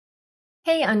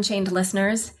Hey, Unchained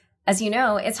listeners. As you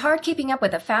know, it's hard keeping up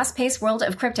with the fast-paced world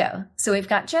of crypto, so we've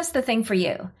got just the thing for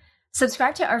you.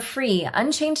 Subscribe to our free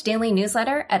Unchained daily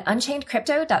newsletter at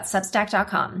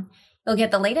unchainedcrypto.substack.com. You'll get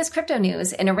the latest crypto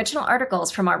news and original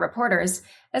articles from our reporters,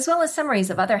 as well as summaries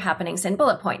of other happenings and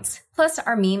bullet points, plus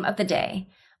our meme of the day,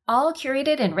 all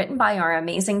curated and written by our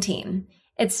amazing team.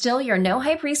 It's still your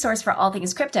no-hype resource for all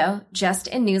things crypto, just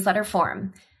in newsletter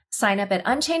form. Sign up at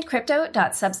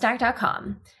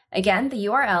unchainedcrypto.substack.com. Again, the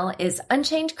URL is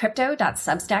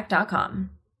unchainedcrypto.substack.com.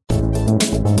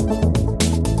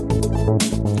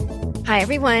 Hi,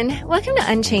 everyone. Welcome to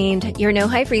Unchained, your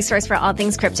no-hype resource for all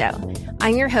things crypto.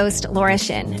 I'm your host, Laura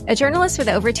Shin, a journalist with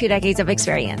over 2 decades of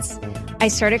experience. I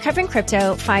started covering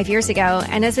crypto 5 years ago,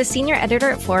 and as a senior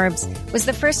editor at Forbes, was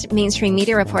the first mainstream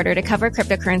media reporter to cover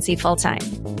cryptocurrency full-time.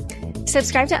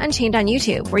 Subscribe to Unchained on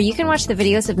YouTube, where you can watch the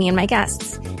videos of me and my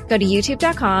guests. Go to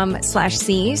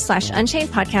youtube.com/c/Unchained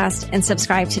podcast and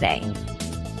subscribe today.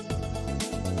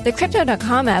 The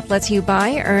Crypto.com app lets you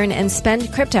buy, earn, and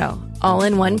spend crypto all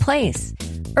in one place.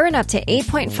 Earn up to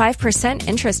 8.5%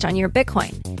 interest on your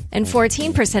Bitcoin and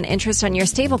 14% interest on your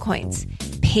stablecoins,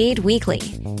 paid weekly.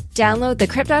 Download the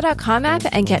Crypto.com app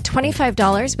and get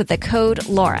 $25 with the code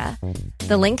LAURA.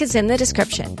 The link is in the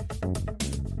description.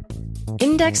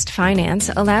 Indexed Finance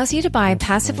allows you to buy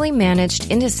passively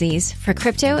managed indices for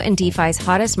crypto and DeFi's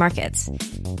hottest markets.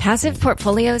 Passive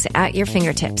portfolios at your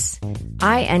fingertips.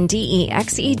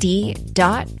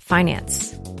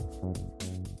 INDEXED.finance.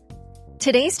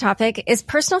 Today's topic is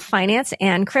personal finance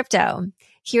and crypto.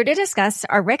 Here to discuss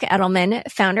are Ric Edelman,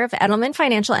 founder of Edelman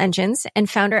Financial Engines and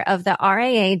founder of the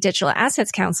RIA Digital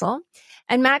Assets Council,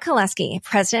 and Matt Kolesky,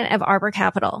 president of Arbor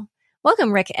Capital.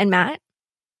 Welcome, Ric and Matt.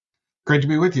 Great to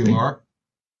be with you, Laura.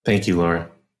 Thank you, Laura.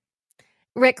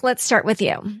 Ric, let's start with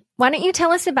you. Why don't you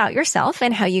tell us about yourself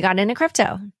and how you got into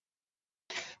crypto?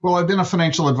 Well, I've been a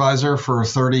financial advisor for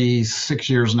 36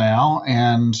 years now,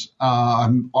 and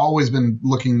I've always been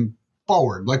looking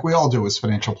forward, like we all do as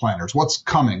financial planners. What's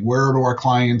coming? Where do our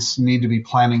clients need to be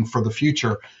planning for the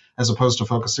future as opposed to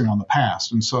focusing on the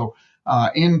past? And so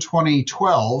in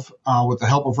 2012, with the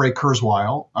help of Ray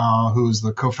Kurzweil, who's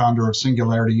the co-founder of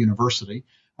Singularity University,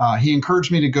 he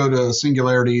encouraged me to go to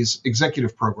Singularity's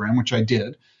executive program, which I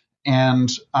did. And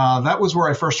that was where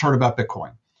I first heard about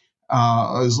Bitcoin,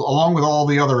 along with all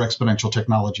the other exponential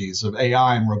technologies of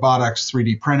AI and robotics,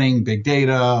 3D printing, big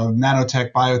data,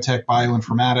 nanotech, biotech,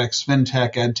 bioinformatics,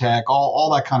 fintech, edtech,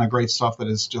 all that kind of great stuff that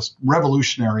is just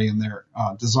revolutionary in their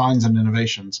designs and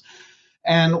innovations.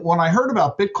 And when I heard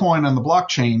about Bitcoin and the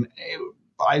blockchain,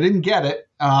 I didn't get it,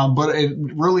 but it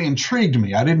really intrigued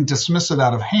me. I didn't dismiss it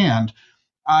out of hand.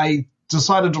 I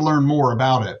decided to learn more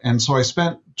about it. And so I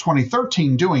spent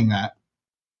 2013 doing that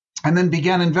and then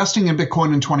began investing in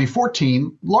Bitcoin in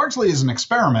 2014, largely as an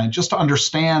experiment, just to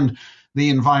understand the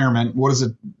environment. What's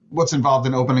involved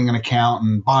in opening an account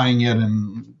and buying it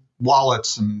and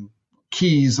wallets and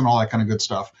keys and all that kind of good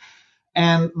stuff.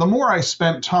 And the more I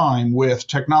spent time with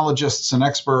technologists and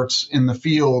experts in the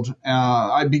field,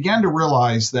 I began to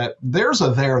realize that there's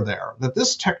a there, that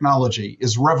this technology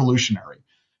is revolutionary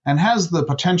and has the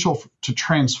potential to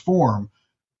transform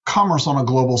commerce on a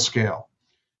global scale.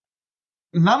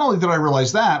 Not only did I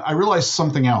realize that, I realized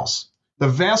something else. The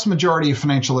vast majority of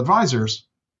financial advisors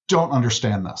don't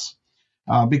understand this.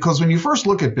 Because when you first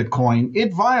look at Bitcoin,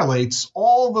 it violates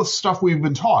all the stuff we've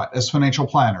been taught as financial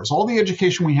planners, all the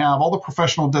education we have, all the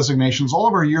professional designations, all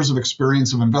of our years of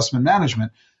experience of investment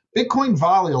management. Bitcoin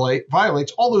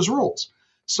violates all those rules.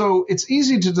 So it's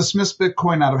easy to dismiss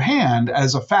Bitcoin out of hand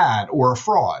as a fad or a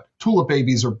fraud. Tulip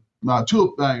babies or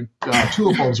tulip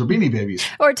bulbs or beanie babies.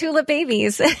 Or tulip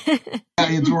babies.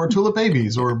 Or tulip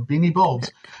babies or beanie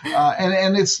bulbs.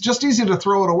 And it's just easy to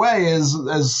throw it away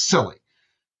as silly.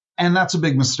 And that's a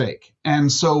big mistake. And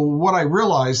so what I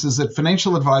realized is that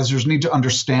financial advisors need to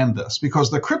understand this because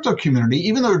the crypto community,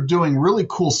 even though they're doing really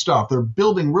cool stuff, they're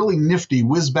building really nifty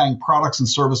whiz-bang products and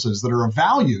services that are of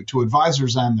value to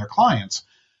advisors and their clients.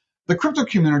 The crypto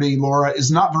community, Laura,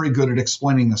 is not very good at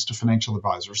explaining this to financial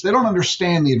advisors. They don't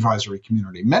understand the advisory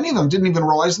community. Many of them didn't even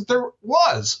realize that there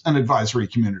was an advisory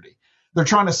community. They're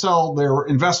trying to sell their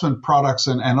investment products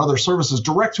and other services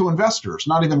direct to investors,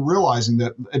 not even realizing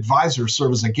that advisors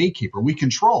serve as a gatekeeper. We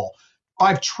control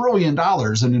 $5 trillion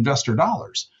in investor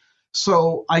dollars.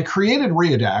 So I created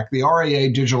RIADAC, the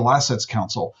RIA Digital Assets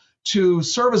Council, to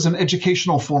serve as an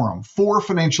educational forum for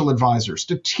financial advisors,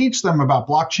 to teach them about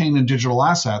blockchain and digital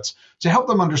assets, to help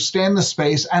them understand the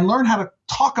space and learn how to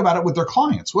talk about it with their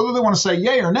clients. Whether they want to say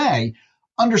yay or nay,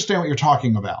 understand what you're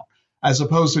talking about, as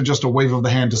opposed to just a wave of the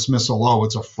hand dismissal. Oh,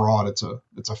 it's a fraud. It's a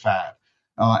fad.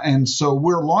 And so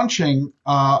we're launching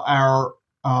our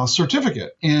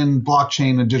certificate in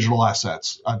blockchain and digital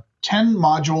assets, a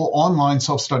 10-module online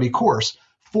self-study course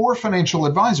for financial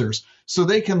advisors so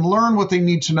they can learn what they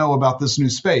need to know about this new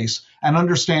space and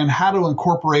understand how to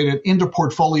incorporate it into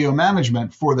portfolio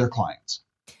management for their clients.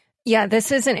 Yeah,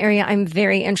 this is an area I'm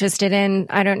very interested in.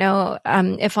 I don't know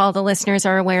if all the listeners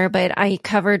are aware, but I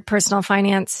covered personal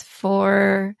finance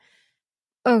for,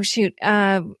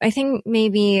 I think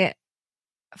maybe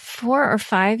 4 or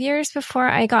 5 years before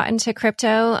I got into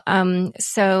crypto.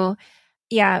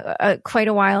 Quite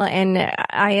a while. And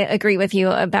I agree with you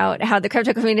about how the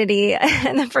crypto community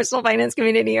and the personal finance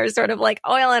community are sort of like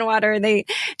oil and water. They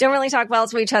don't really talk well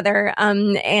to each other.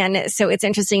 And so it's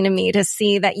interesting to me to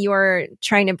see that you're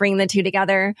trying to bring the two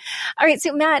together. All right.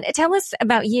 So Matt, tell us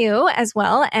about you as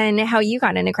well and how you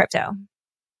got into crypto.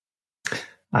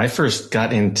 I first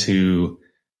got into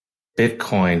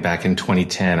Bitcoin back in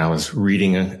 2010. I was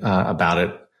reading about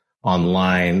it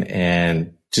online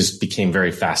and just became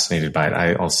very fascinated by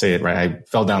it. I'll say it right. I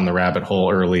fell down the rabbit hole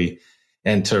early.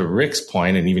 And to Rick's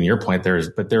point, and even your point, there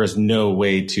is no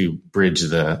way to bridge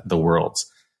the worlds.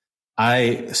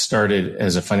 I started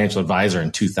as a financial advisor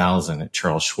in 2000 at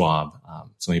Charles Schwab.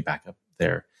 So let me back up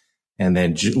there. And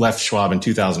then left Schwab in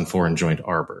 2004 and joined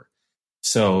Arbor.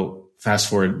 So fast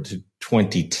forward to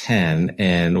 2010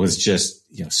 and was just,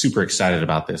 super excited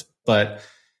about this. But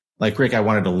like Rick, I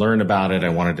wanted to learn about it. I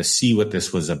wanted to see what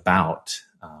this was about.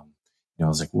 I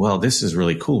was like, well, this is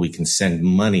really cool. We can send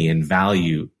money and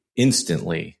value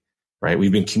instantly, right?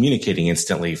 We've been communicating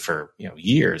instantly for,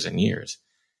 years and years.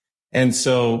 And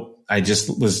so I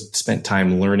just spent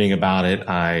time learning about it.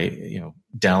 I,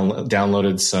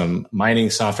 downloaded some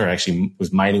mining software. I actually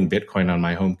was mining Bitcoin on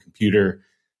my home computer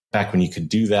back when you could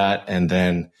do that. And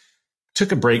then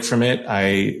took a break from it.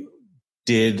 I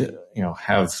did,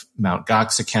 have Mt.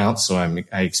 Gox accounts. So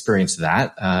I experienced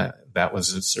that. That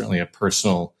was certainly a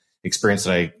personal experience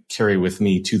that I carry with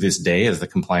me to this day as the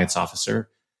compliance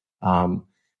officer. And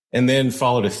then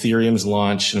followed Ethereum's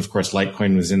launch. And of course,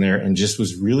 Litecoin was in there and just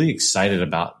was really excited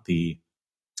about the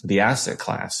asset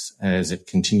class as it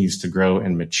continues to grow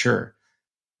and mature.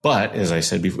 But as I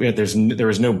said before, there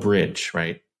was no bridge,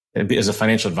 right? As a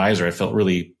financial advisor, I felt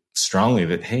really strongly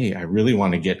that, hey, I really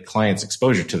want to get clients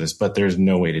exposure to this, but there's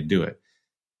no way to do it.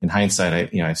 In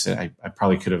hindsight, I said I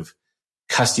probably could have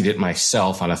custodied it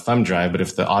myself on a thumb drive. But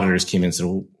if the auditors came in and said,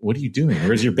 well, what are you doing?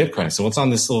 Where's your Bitcoin? So what's on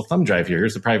this little thumb drive here?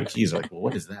 Here's the private keys. I'm like, well,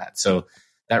 what is that? So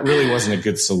that really wasn't a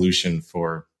good solution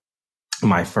for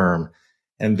my firm.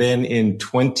 And then in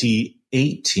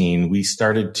 2018, we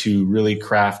started to really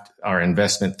craft our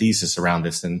investment thesis around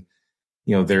this. And,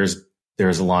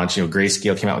 there's a launch,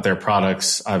 Grayscale came out with their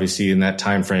products, obviously in that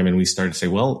time frame. And we started to say,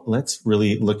 well, let's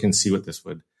really look and see what this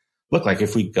would look like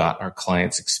if we got our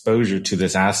clients exposure to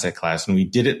this asset class. And we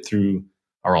did it through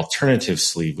our alternative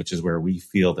sleeve, which is where we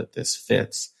feel that this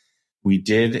fits. We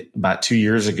did about 2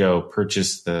 years ago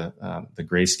purchase the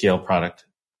Grayscale product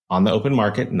on the open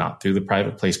market, not through the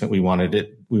private placement. We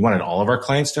wanted all of our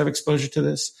clients to have exposure to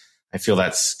this. I feel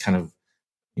that's kind of,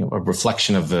 a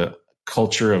reflection of the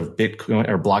culture of Bitcoin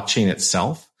or blockchain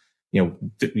itself.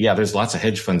 There's lots of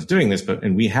hedge funds doing this,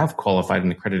 and we have qualified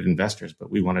and accredited investors,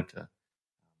 but we wanted to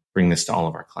bring this to all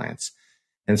of our clients.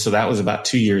 And so that was about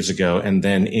 2 years ago. And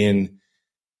then in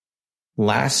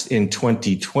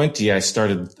 2020, I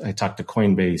talked to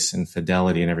Coinbase and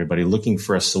Fidelity and everybody looking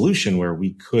for a solution where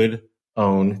we could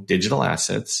own digital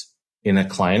assets in a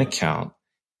client account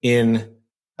in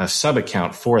a sub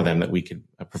account for them that we could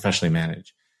professionally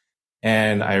manage.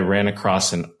 And I ran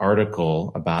across an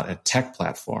article about a tech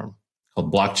platform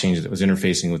called Blockchain that was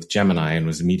interfacing with Gemini and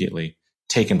was immediately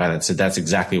taken by that. Said, that's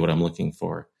exactly what I'm looking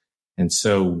for. And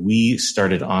so we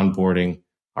started onboarding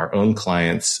our own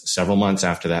clients several months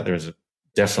after that. There was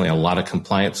definitely a lot of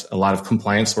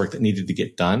compliance work that needed to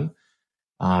get done.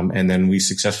 And then we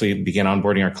successfully began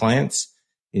onboarding our clients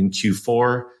in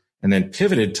Q4 and then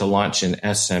pivoted to launch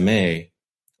an SMA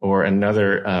or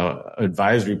another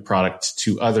advisory product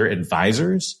to other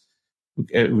advisors.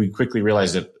 We quickly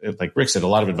realized that, like Rick said, a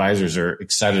lot of advisors are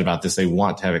excited about this. They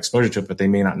want to have exposure to it, but they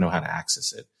may not know how to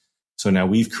access it. So now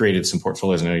we've created some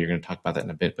portfolios. I know you're going to talk about that in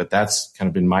a bit, but that's kind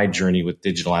of been my journey with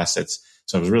digital assets.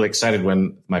 So I was really excited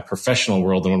when my professional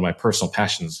world and one of my personal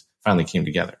passions finally came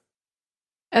together.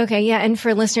 Okay. Yeah. And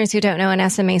for listeners who don't know, an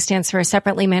SMA stands for a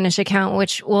separately managed account,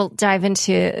 which we'll dive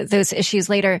into those issues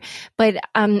later. But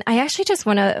I actually just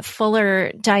want to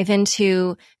fuller dive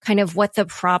into kind of what the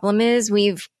problem is.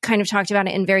 We've kind of talked about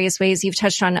it in various ways. You've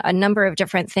touched on a number of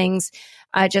different things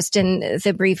just in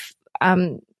the brief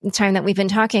time that we've been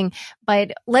talking.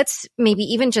 But let's maybe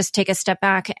even just take a step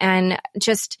back and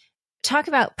just talk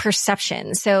about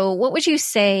perception. So what would you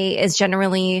say is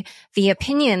generally the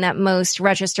opinion that most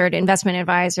registered investment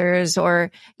advisors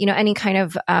or, any kind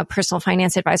of personal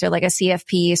finance advisor like a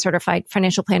CFP, certified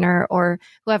financial planner, or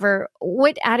whoever,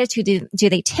 what attitude do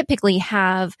they typically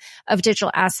have of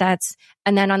digital assets?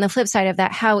 And then on the flip side of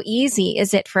that, how easy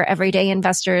is it for everyday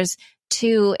investors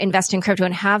to invest in crypto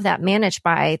and have that managed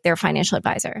by their financial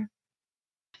advisor?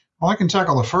 Well, I can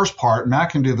tackle the first part.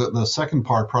 Matt can do the second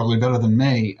part probably better than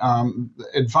me.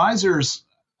 Advisors,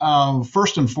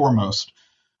 first and foremost,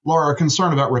 Laura, are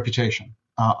concerned about reputation.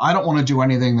 I don't want to do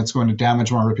anything that's going to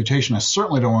damage my reputation. I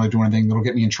certainly don't want to do anything that'll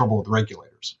get me in trouble with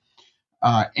regulators.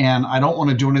 And I don't want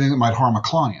to do anything that might harm a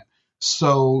client.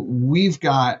 So we've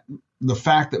got the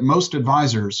fact that most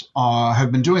advisors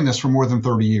have been doing this for more than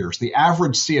 30 years. The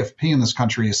average CFP in this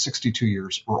country is 62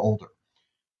 years or older,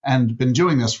 and been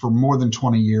doing this for more than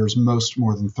 20 years, most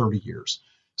more than 30 years.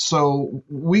 So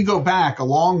we go back a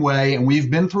long way, and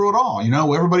we've been through it all.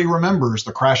 Everybody remembers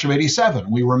the crash of '87.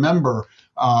 We remember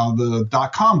the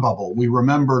dot-com bubble. We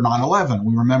remember 9/11.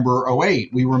 We remember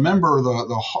 '08. We remember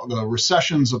the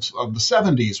recessions of the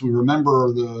 '70s. We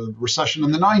remember the recession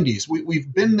in the '90s.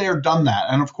 We've been there, done that.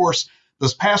 And of course,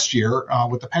 this past year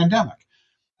with the pandemic.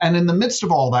 And in the midst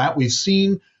of all that, we've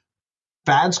seen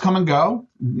fads come and go.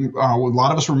 A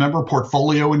lot of us remember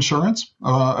portfolio insurance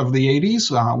of the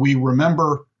 '80s. We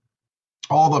remember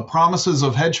all the promises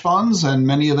of hedge funds and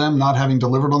many of them not having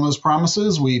delivered on those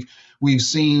promises. We've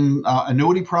seen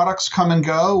annuity products come and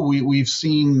go. We've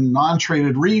seen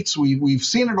non-traded REITs. We've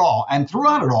seen it all. And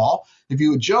throughout it all, if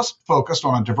you had just focused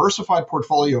on a diversified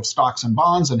portfolio of stocks and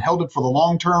bonds and held it for the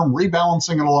long term,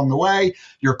 rebalancing it along the way,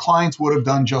 your clients would have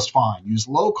done just fine. Use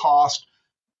low cost,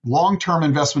 long-term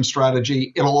investment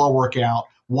strategy. It'll all work out.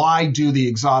 Why do the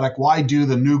exotic? Why do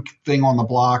the new thing on the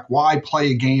block? Why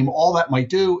play a game? All that might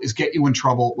do is get you in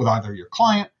trouble with either your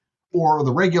client or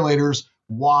the regulators.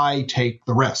 Why take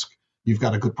the risk? You've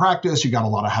got a good practice. You've got a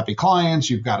lot of happy clients.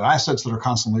 You've got assets that are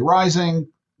constantly rising.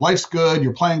 Life's good.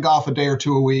 You're playing golf a day or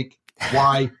two a week.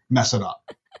 Why mess it up?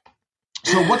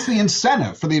 So what's the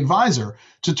incentive for the advisor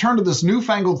to turn to this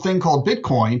newfangled thing called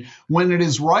Bitcoin when it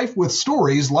is rife with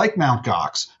stories like Mt.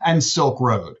 Gox and Silk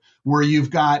Road, where you've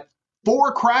got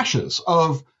 4 crashes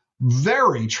of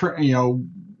very,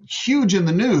 huge in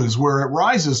the news, where it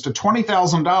rises to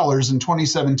 $20,000 in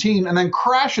 2017 and then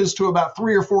crashes to about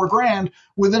 $3 or $4 grand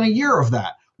within a year of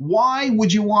that? Why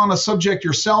would you want to subject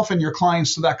yourself and your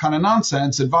clients to that kind of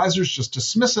nonsense? Advisors just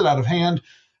dismiss it out of hand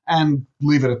and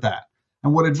leave it at that.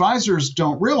 And what advisors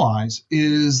don't realize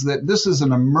is that this is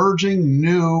an emerging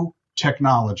new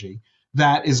technology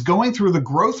that is going through the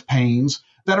growth pains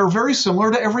that are very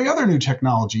similar to every other new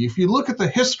technology. If you look at the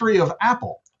history of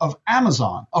Apple, of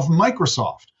Amazon, of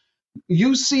Microsoft,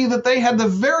 you see that they had the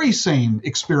very same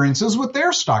experiences with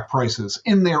their stock prices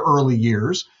in their early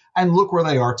years, and look where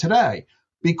they are today.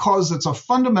 Because it's a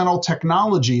fundamental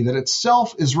technology that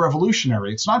itself is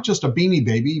revolutionary. It's not just a Beanie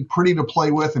Baby, pretty to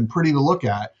play with and pretty to look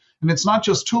at. And it's not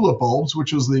just tulip bulbs,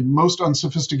 which was the most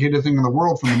unsophisticated thing in the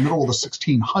world from the middle of the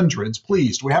 1600s.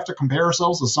 Please, do we have to compare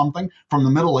ourselves to something from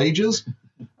the Middle Ages?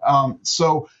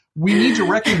 So we need to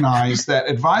recognize that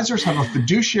advisors have a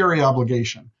fiduciary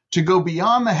obligation to go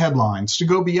beyond the headlines, to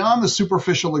go beyond the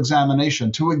superficial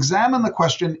examination, to examine the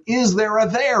question, is there a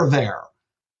there there?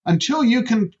 Until you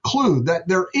conclude that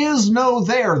there is no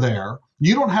there,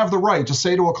 you don't have the right to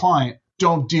say to a client,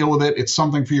 don't deal with it. It's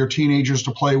something for your teenagers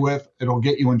to play with. It'll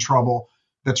get you in trouble.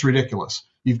 That's ridiculous.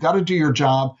 You've got to do your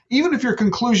job. Even if your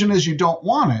conclusion is you don't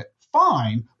want it,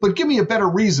 fine, but give me a better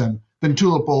reason than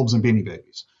tulip bulbs and Beanie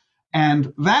Babies.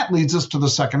 And that leads us to the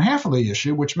second half of the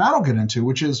issue, which Matt will get into,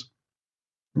 which is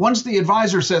once the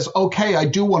advisor says, okay, I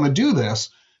do want to do this,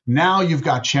 now you've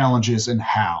got challenges in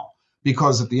how.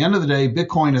 Because at the end of the day,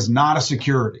 Bitcoin is not a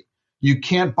security. You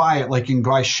can't buy it like you can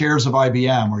buy shares of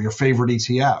IBM or your favorite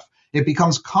ETF. It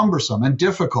becomes cumbersome and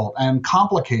difficult and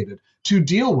complicated to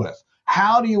deal with.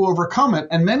 How do you overcome it?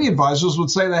 And many advisors would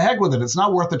say, the heck with it. It's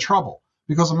not worth the trouble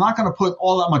because I'm not going to put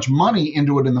all that much money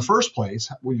into it in the first place.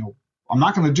 I'm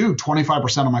not going to do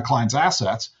 25% of my client's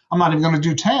assets. I'm not even going to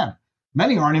do 10.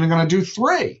 Many aren't even going to do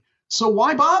 3. So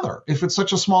why bother if it's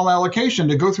such a small allocation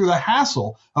to go through the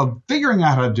hassle of figuring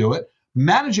out how to do it,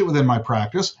 manage it within my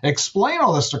practice, explain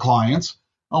all this to clients?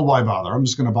 Oh, why bother? I'm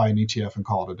just going to buy an ETF and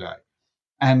call it a day.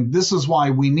 And this is why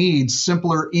we need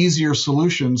simpler, easier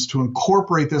solutions to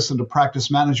incorporate this into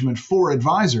practice management for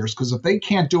advisors, because if they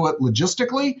can't do it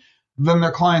logistically, then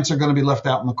their clients are going to be left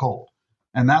out in the cold.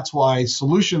 And that's why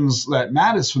solutions that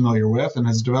Matt is familiar with and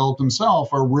has developed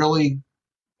himself are really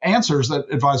answers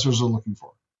that advisors are looking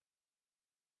for.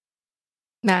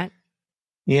 Matt.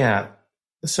 Yeah.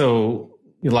 So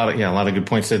A lot of good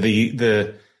points. So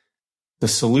the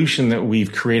solution that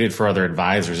we've created for other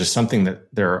advisors is something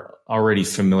that they're already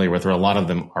familiar with, or a lot of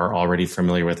them are already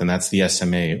familiar with, and that's the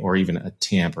SMA, or even a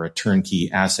TAMP, or a turnkey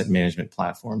asset management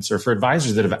platform. So for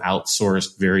advisors that have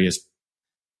outsourced various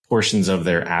portions of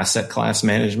their asset class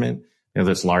management,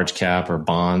 whether it's large cap or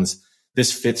bonds,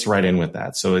 this fits right in with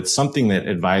that. So it's something that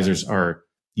advisors are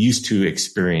used to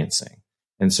experiencing.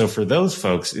 And so for those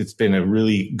folks, it's been a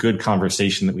really good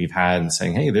conversation that we've had and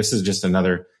saying, hey, this is just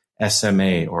another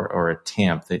SMA or a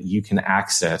TAMP that you can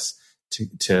access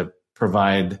to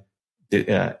provide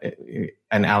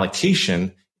an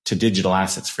allocation to digital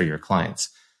assets for your clients.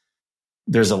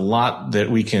 There's a lot that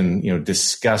we can,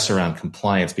 discuss around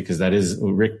compliance, because that is,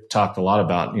 Rick talked a lot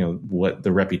about, what the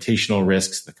reputational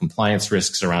risks, the compliance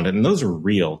risks around it. And those are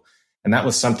real. And that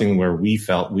was something where we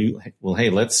felt hey,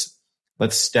 let's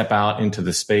step out into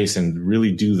the space and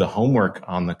really do the homework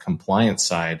on the compliance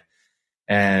side.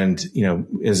 And,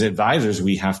 as advisors,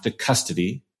 we have to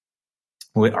custody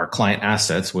with our client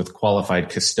assets with qualified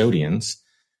custodians.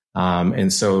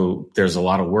 And so there's a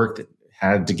lot of work that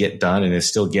had to get done and is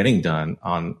still getting done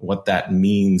on what that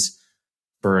means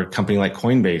for a company like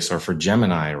Coinbase or for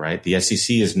Gemini, right? The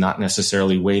SEC is not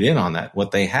necessarily weighed in on that.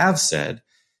 What they have said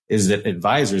is that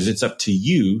advisors, it's up to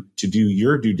you to do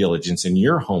your due diligence and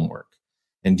your homework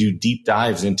and do deep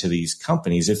dives into these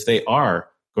companies if they are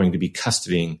going to be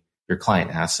custodying your client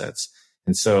assets.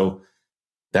 And so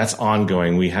that's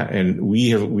ongoing. We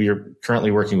are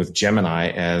currently working with Gemini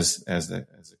as a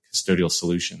custodial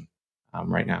solution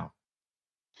right now.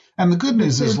 And the good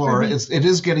news is, Laura, it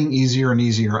is getting easier and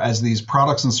easier as these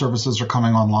products and services are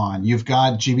coming online. You've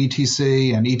got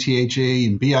GBTC and ETHE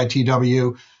and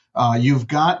BITW. You've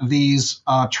got these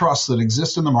trusts that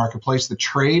exist in the marketplace that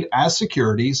trade as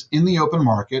securities in the open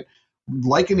market,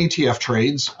 like an ETF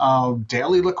trades,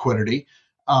 daily liquidity.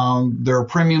 There are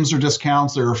premiums or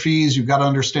discounts. There are fees. You've got to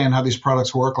understand how these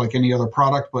products work like any other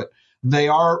product, but they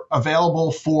are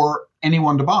available for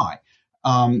anyone to buy.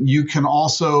 You can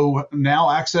also now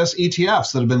access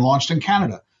ETFs that have been launched in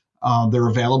Canada. They're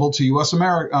available to U.S.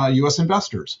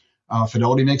 investors.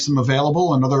 Fidelity makes them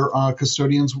available, and other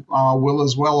custodians will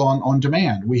as well on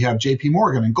demand. We have J.P.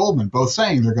 Morgan and Goldman both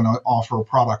saying they're going to offer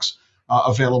products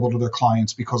available to their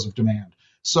clients because of demand.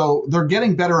 So they're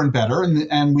getting better and better,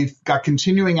 and we've got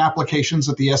continuing applications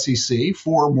at the SEC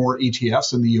for more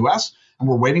ETFs in the U.S., and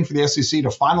we're waiting for the SEC to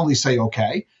finally say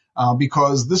okay.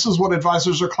 Because this is what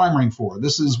advisors are clamoring for.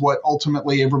 This is what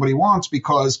ultimately everybody wants,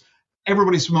 because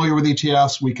everybody's familiar with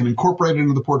ETFs. We can incorporate it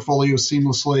into the portfolio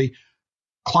seamlessly.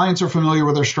 Clients are familiar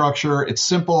with their structure. It's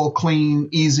simple, clean,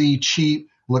 easy, cheap,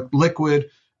 liquid.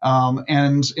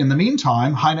 And in the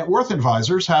meantime, high net worth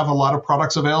advisors have a lot of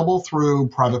products available through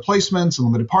private placements and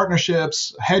limited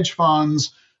partnerships, hedge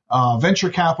funds, venture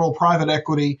capital, private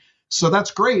equity. So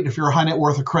that's great if you're a high net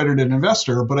worth accredited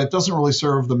investor, but it doesn't really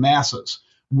serve the masses,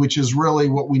 which is really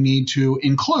what we need to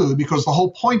include, because the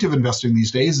whole point of investing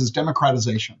these days is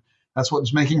democratization. That's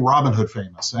what's making Robinhood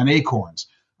famous and Acorns.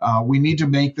 We need to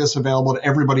make this available to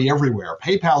everybody everywhere.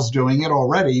 PayPal's doing it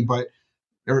already, but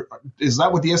is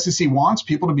that what the SEC wants?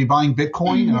 People to be buying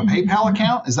Bitcoin in a PayPal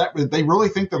account? Is that they really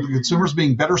think that the consumer's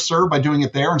being better served by doing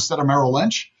it there instead of Merrill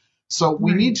Lynch? So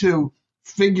we need to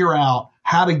figure out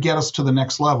how to get us to the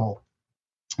next level.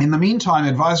 In the meantime,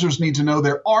 advisors need to know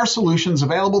there are solutions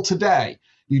available today.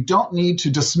 You don't need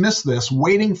to dismiss this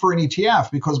waiting for an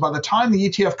ETF, because by the time the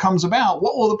ETF comes about,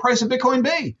 what will the price of Bitcoin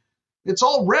be? It's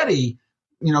already,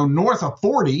 north of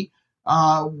 40.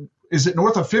 Is it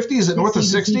north of 50? Is it north of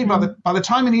 60? By the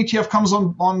time an ETF comes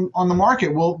on the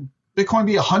market, will Bitcoin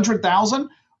be 100,000?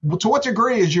 To what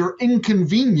degree is your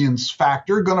inconvenience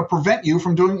factor going to prevent you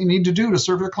from doing what you need to do to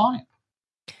serve your client?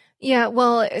 Yeah,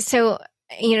 well, so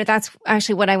that's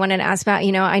actually what I wanted to ask about.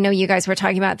 I know you guys were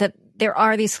talking about that there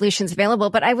are these solutions available,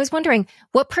 but I was wondering,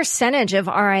 what percentage of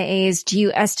RIAs do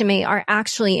you estimate are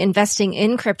actually investing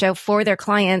in crypto for their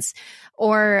clients?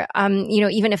 Or,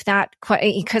 even if that,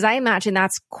 because I imagine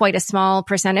that's quite a small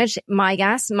percentage. My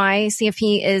guess, my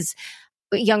CFP is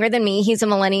younger than me. He's a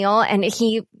millennial, and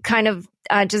he kind of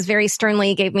just very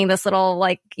sternly gave me this little,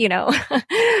 we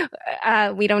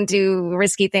don't do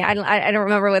risky thing. I don't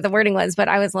remember what the wording was, but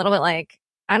I was a little bit like,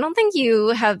 I don't think you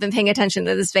have been paying attention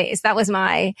to the space. That was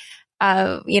my,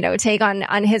 take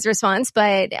on his response.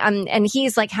 But, and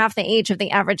he's like half the age of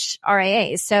the average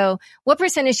RIA. So what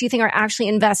percentage do you think are actually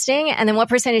investing? And then what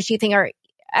percentage do you think are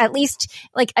at least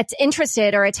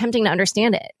interested or attempting to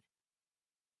understand it?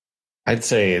 I'd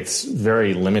say it's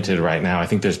very limited right now. I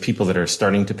think there's people that are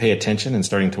starting to pay attention and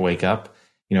starting to wake up.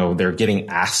 They're getting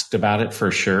asked about it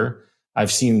for sure.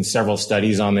 I've seen several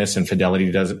studies on this, and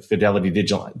Fidelity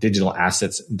Digital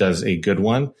Assets does a good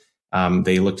one.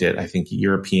 They looked at, I think,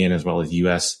 European as well as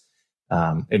U.S.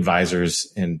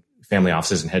 Advisors and family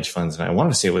offices and hedge funds. And I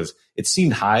wanted to say it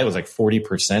seemed high. It was like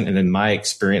 40%. And in my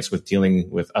experience with dealing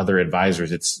with other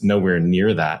advisors, it's nowhere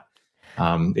near that.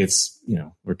 It's,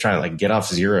 we're trying to like get off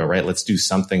zero, right? Let's do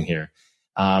something here.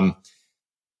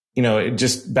 It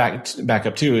just back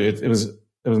up too. It was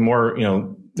more,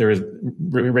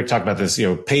 Rick talked about this,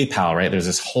 PayPal, right? There's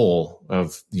this hole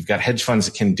of, you've got hedge funds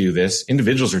that can do this.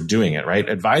 Individuals are doing it, right?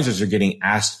 Advisors are getting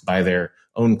asked by their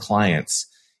own clients.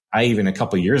 I even a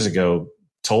couple of years ago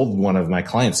told one of my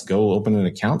clients, go open an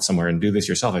account somewhere and do this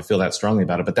yourself. I feel that strongly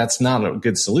about it, but that's not a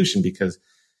good solution because,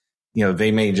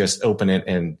 they may just open it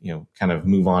and, kind of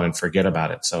move on and forget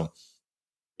about it. So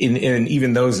in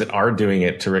even those that are doing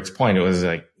it, to Rick's point, it was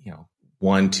like,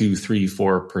 1, 2, 3,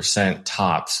 4%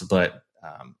 tops. But,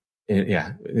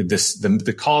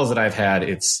 the calls that I've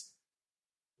had,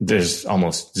 there's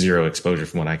almost zero exposure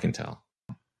from what I can tell.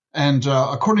 And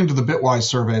according to the Bitwise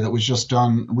survey that was just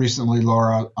done recently,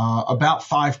 Laura, about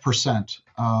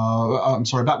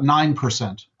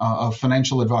 9% of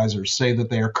financial advisors say that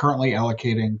they are currently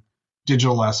allocating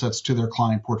digital assets to their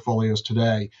client portfolios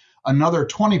today. Another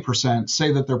 20%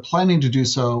 say that they're planning to do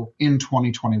so in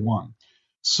 2021.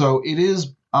 So it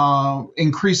is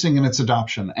increasing in its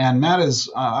adoption. And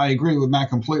I agree with Matt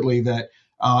completely that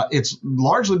it's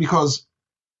largely because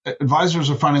advisors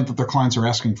are finding that their clients are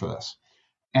asking for this.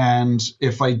 And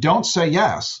if they don't say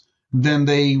yes, then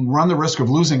they run the risk of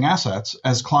losing assets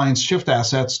as clients shift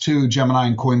assets to Gemini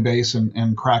and Coinbase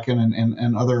and Kraken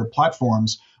and other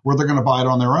platforms where they're going to buy it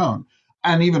on their own.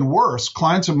 And even worse,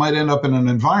 clients might end up in an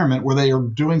environment where they are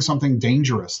doing something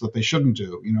dangerous that they shouldn't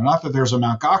do. Not that there's a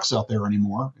Mt. Gox out there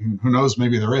anymore. Who knows?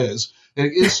 Maybe there is.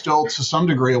 It is still to some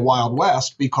degree a Wild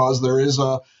West because there is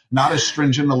not as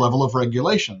stringent a level of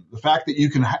regulation. The fact that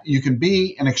you can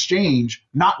be an exchange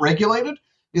not regulated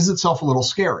is itself a little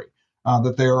scary,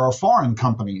 that there are foreign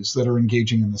companies that are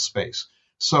engaging in this space.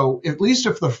 So at least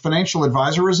if the financial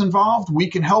advisor is involved, we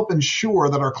can help ensure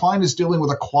that our client is dealing with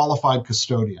a qualified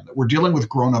custodian, that we're dealing with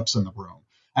grown-ups in the room,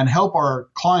 and help our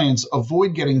clients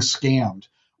avoid getting scammed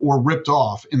or ripped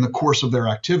off in the course of their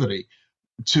activity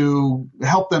to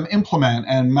help them implement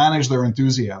and manage their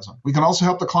enthusiasm. We can also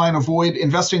help the client avoid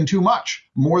investing too much,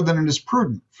 more than it is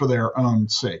prudent for their own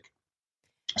sake.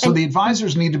 So the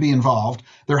advisors need to be involved.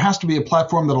 There has to be a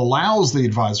platform that allows the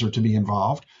advisor to be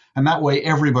involved, and that way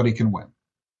everybody can win.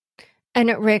 And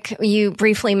Rick, you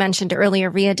briefly mentioned earlier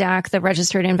RIADAC, the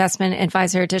Registered Investment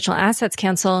Advisor Digital Assets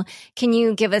Council. Can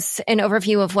you give us an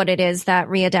overview of what it is that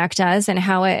RIADAC does and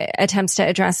how it attempts to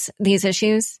address these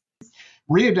issues?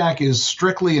 RIADAC is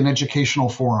strictly an educational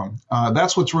forum.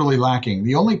 That's what's really lacking.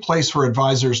 The only place for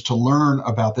advisors to learn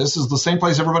about this is the same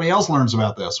place everybody else learns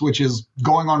about this, which is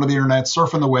going onto the internet,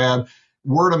 surfing the web,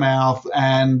 word of mouth,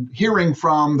 and hearing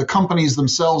from the companies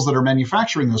themselves that are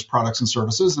manufacturing those products and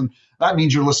services. And that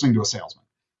means you're listening to a salesman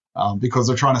because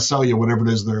they're trying to sell you whatever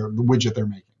it is the widget they're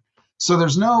making. So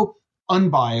there's no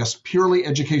unbiased, purely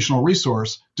educational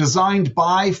resource designed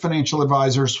by financial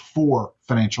advisors for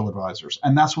financial advisors.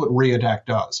 And that's what RIADAC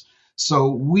does. So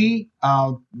we,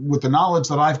 with the knowledge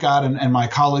that I've got and my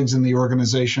colleagues in the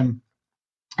organization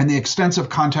and the extensive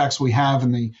contacts we have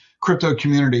in the crypto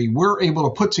community, we're able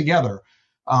to put together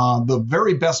the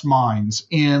very best minds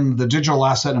in the digital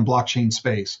asset and blockchain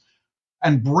space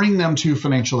and bring them to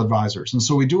financial advisors. And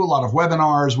so we do a lot of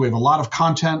webinars. We have a lot of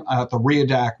content at the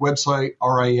RIADAC website,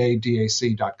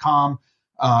 riadac.com.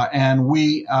 And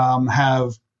we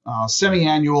have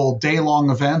semi-annual day-long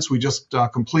events. We just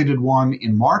completed one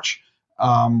in March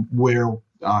where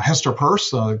Hester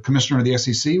Peirce, the commissioner of the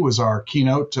SEC, was our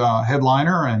keynote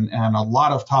headliner and a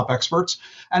lot of top experts.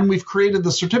 And we've created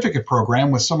the certificate program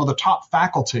with some of the top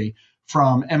faculty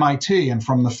from MIT and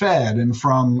from the Fed and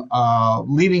from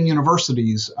leading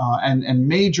universities and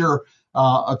major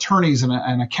attorneys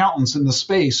and accountants in the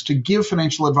space to give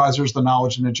financial advisors the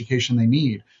knowledge and education they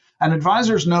need. And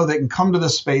advisors know they can come to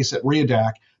this space at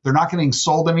RIADAC. They're not getting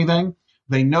sold anything.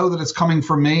 They know that it's coming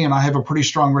from me, and I have a pretty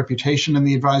strong reputation in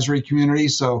the advisory community,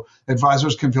 so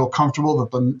advisors can feel comfortable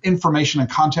that the information and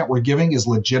content we're giving is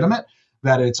legitimate,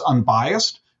 that it's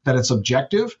unbiased, that it's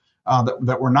objective,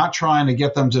 that we're not trying to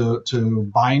get them to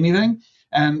buy anything.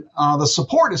 And the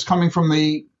support is coming from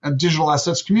the digital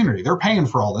assets community. They're paying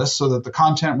for all this so that the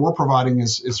content we're providing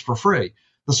is for free.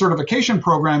 The certification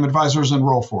program advisors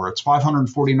enroll for. It's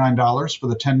 $549 for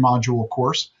the 10-module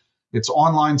course. It's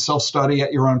online self-study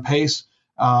at your own pace.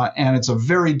 And it's a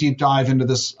very deep dive into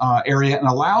this area and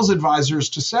allows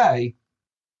advisors to say,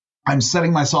 I'm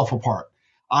setting myself apart.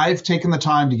 I've taken the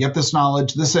time to get this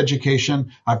knowledge, this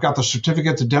education. I've got the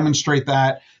certificate to demonstrate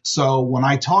that. So when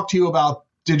I talk to you about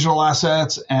digital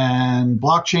assets and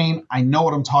blockchain, I know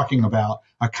what I'm talking about.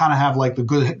 I kind of have like the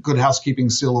good housekeeping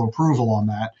seal of approval on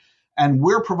that. And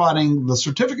we're providing the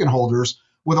certificate holders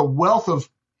with a wealth of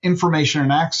information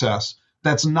and access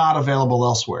that's not available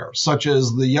elsewhere, such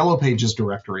as the Yellow Pages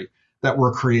directory that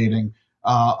we're creating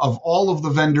of all of the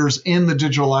vendors in the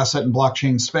digital asset and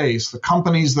blockchain space, the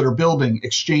companies that are building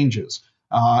exchanges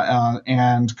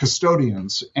and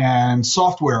custodians and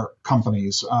software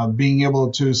companies, being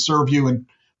able to serve you in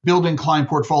building client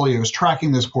portfolios,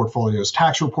 tracking those portfolios,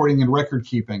 tax reporting and record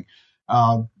keeping,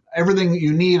 everything that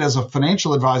you need as a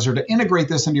financial advisor to integrate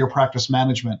this into your practice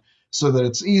management so that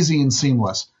it's easy and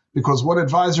seamless. Because what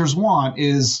advisors want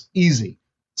is easy,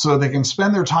 so they can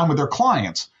spend their time with their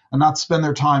clients and not spend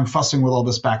their time fussing with all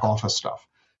this back office stuff.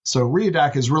 So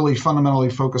Readac is really fundamentally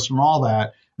focused on all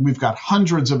that. We've got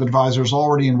hundreds of advisors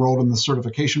already enrolled in the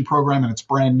certification program, and it's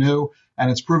brand new,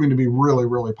 and it's proving to be really,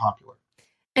 really popular.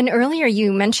 And earlier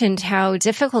you mentioned how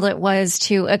difficult it was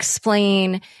to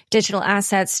explain digital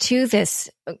assets to this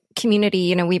community.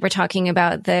 You know, we were talking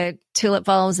about the tulip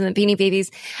bulbs and the Beanie Babies.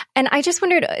 And I just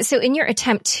wondered, so in your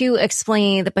attempt to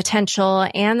explain the potential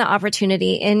and the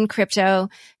opportunity in crypto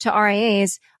to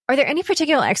RIAs, are there any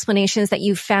particular explanations that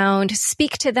you found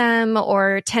speak to them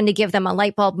or tend to give them a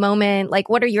light bulb moment? Like,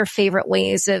 what are your favorite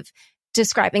ways of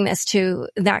describing this to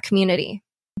that community?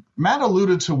 Matt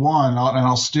alluded to one, and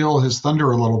I'll steal his thunder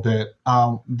a little bit.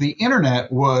 The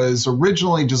internet was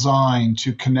originally designed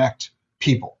to connect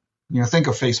people. You know, think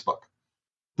of Facebook.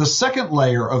 The second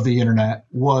layer of the internet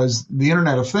was the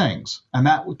Internet of Things, and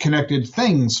that connected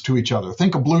things to each other.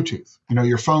 Think of Bluetooth, you know,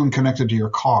 your phone connected to your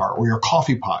car or your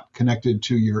coffee pot connected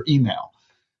to your email.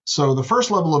 So the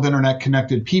first level of internet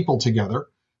connected people together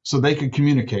so they could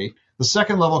communicate. The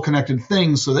second level connected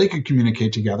things so they could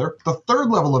communicate together. The third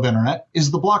level of internet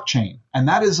is the blockchain, and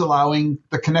that is allowing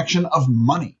the connection of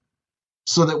money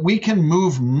so that we can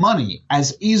move money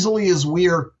as easily as we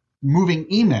are moving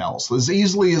emails, as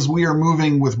easily as we are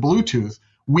moving with Bluetooth.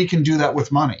 We can do that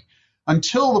with money.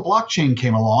 Until the blockchain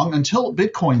came along, until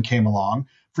Bitcoin came along,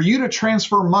 for you to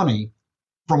transfer money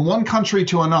from one country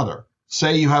to another,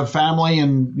 say you have family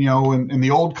in the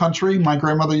old country, my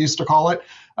grandmother used to call it,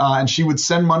 and she would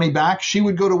send money back. She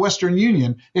would go to Western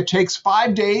Union. It takes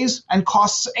 5 days and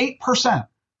costs 8%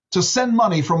 to send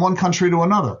money from one country to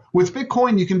another. With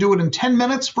Bitcoin, you can do it in 10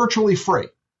 minutes, virtually free.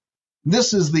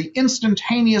 This is the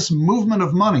instantaneous movement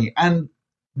of money and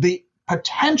the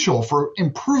potential for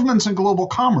improvements in global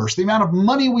commerce, the amount of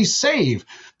money we save,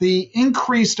 the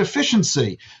increased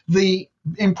efficiency, the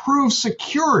improved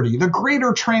security, the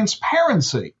greater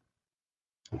transparency.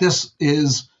 This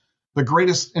is the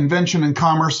greatest invention in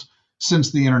commerce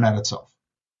since the internet itself.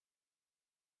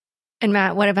 And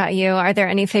Matt, what about you? Are there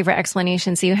any favorite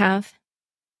explanations you have?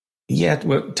 Yeah,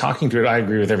 well, talking to it, I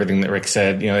agree with everything that Rick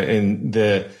said. You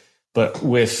know, but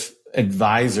with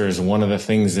advisors, one of the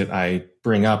things that I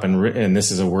bring up, and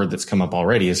this is a word that's come up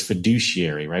already, is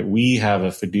fiduciary. Right? We have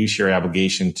a fiduciary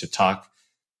obligation to talk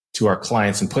to our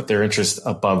clients and put their interests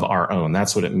above our own.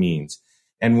 That's what it means.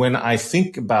 And when I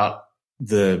think about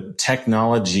the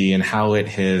technology and how it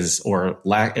has or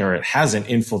it hasn't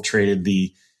infiltrated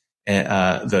the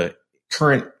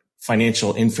current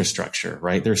financial infrastructure,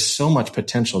 right? There's so much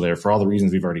potential there for all the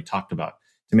reasons we've already talked about,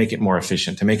 to make it more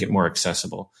efficient, to make it more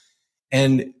accessible.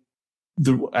 And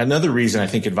another reason I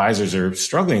think advisors are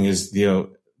struggling is,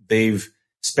 they've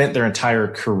spent their entire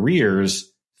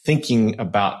careers thinking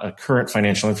about a current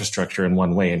financial infrastructure in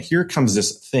one way. And here comes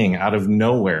this thing out of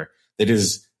nowhere that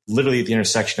is literally at the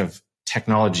intersection of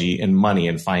technology and money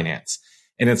and finance.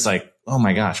 And it's like, oh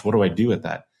my gosh, what do I do with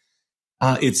that?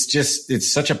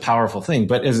 It's such a powerful thing.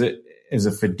 But as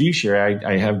a fiduciary,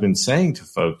 I have been saying to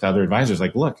folks, other advisors,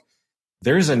 like, look,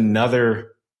 there's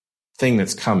another thing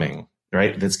that's coming,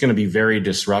 right? That's going to be very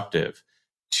disruptive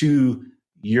to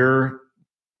the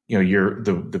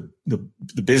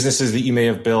businesses that you may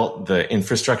have built, the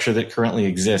infrastructure that currently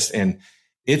exists. And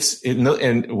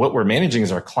and what we're managing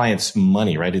is our clients'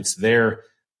 money, right? It's their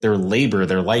labor,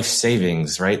 their life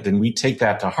savings, right? Then we take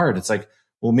that to heart. It's like,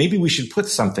 well, maybe we should put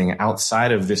something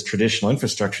outside of this traditional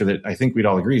infrastructure that I think we'd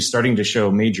all agree is starting to show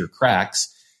major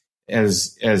cracks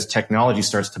as technology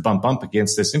starts to bump up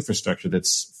against this infrastructure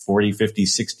that's 40, 50,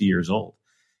 60 years old.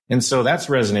 And so that's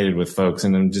resonated with folks.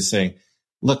 And I'm just saying,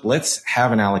 look, let's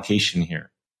have an allocation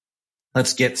here.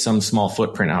 Let's get some small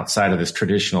footprint outside of this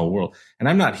traditional world. And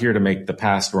I'm not here to make the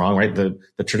past wrong, right? The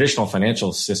traditional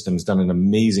financial system's done an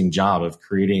amazing job of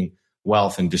creating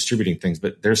wealth and distributing things,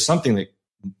 but there's something that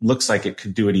looks like it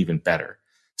could do it even better.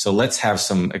 So let's have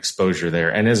some exposure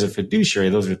there. And as a fiduciary,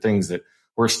 those are things that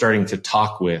we're starting to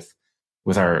talk with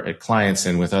our clients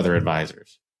and with other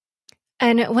advisors.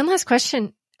 And one last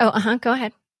question. Go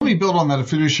ahead. Let me build on that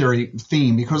fiduciary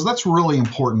theme, because that's really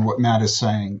important what Matt is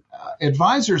saying.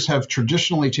 Advisors have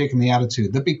traditionally taken the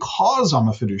attitude that because I'm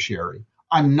a fiduciary,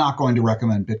 I'm not going to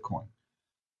recommend Bitcoin,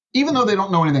 even though they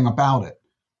don't know anything about it.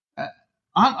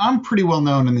 I'm pretty well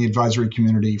known in the advisory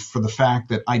community for the fact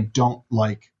that I don't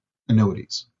like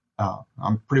annuities.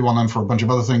 I'm pretty well known for a bunch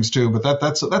of other things too, but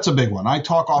that's a big one. I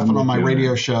talk often on my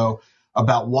radio show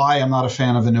about why I'm not a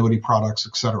fan of annuity products,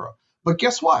 et cetera. But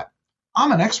guess what?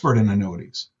 I'm an expert in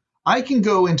annuities. I can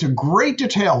go into great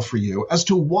detail for you as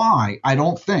to why I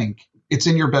don't think it's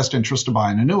in your best interest to buy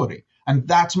an annuity. And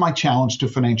that's my challenge to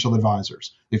financial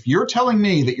advisors. If you're telling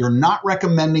me that you're not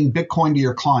recommending Bitcoin to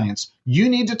your clients, you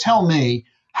need to tell me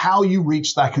how you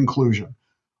reached that conclusion.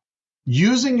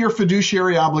 Using your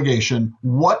fiduciary obligation,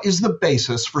 what is the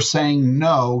basis for saying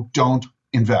no, don't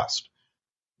invest?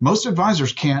 Most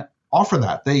advisors can't offer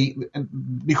that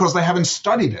because they haven't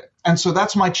studied it. And so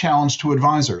that's my challenge to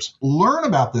advisors. Learn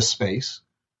about this space,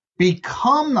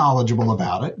 become knowledgeable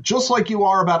about it, just like you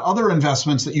are about other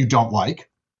investments that you don't like,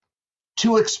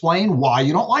 to explain why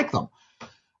you don't like them.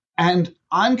 And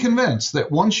I'm convinced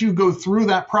that once you go through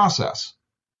that process,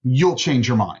 you'll change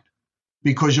your mind,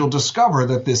 because you'll discover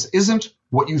that this isn't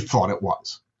what you thought it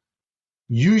was.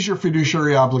 Use your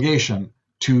fiduciary obligation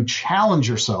to challenge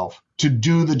yourself to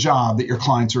do the job that your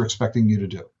clients are expecting you to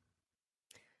do.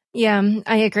 Yeah,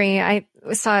 I agree. I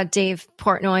saw Dave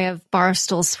Portnoy of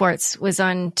Barstool Sports was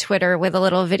on Twitter with a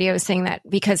little video saying that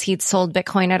because he'd sold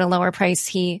Bitcoin at a lower price,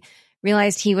 he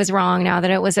realized he was wrong now that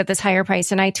it was at this higher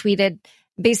price. And I tweeted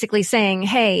basically saying,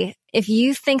 hey, if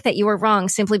you think that you were wrong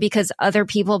simply because other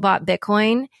people bought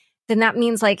Bitcoin, then that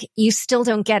means like you still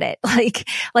don't get it. Like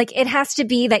it has to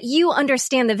be that you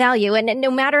understand the value, and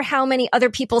no matter how many other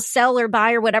people sell or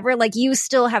buy or whatever, like you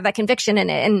still have that conviction in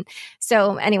it. And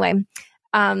so anyway,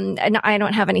 and I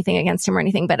don't have anything against him or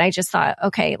anything, but I just thought,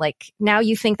 okay, like now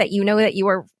you think that you know that you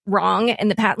were wrong in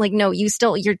the past. Like, no, you're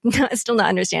still not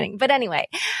understanding. But anyway,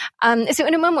 so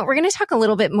in a moment, we're going to talk a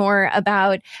little bit more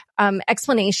about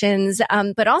explanations,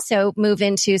 but also move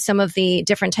into some of the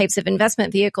different types of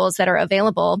investment vehicles that are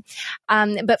available.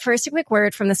 But first, a quick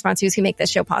word from the sponsors who make this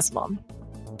show possible.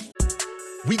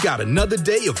 We got another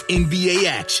day of NBA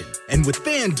action. And with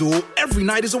FanDuel, every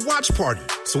night is a watch party.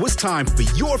 So it's time for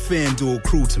your FanDuel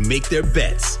crew to make their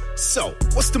bets. So,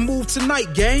 what's the move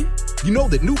tonight, gang? You know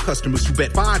that new customers who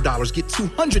bet $5 get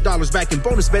 $200 back in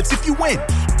bonus bets if you win.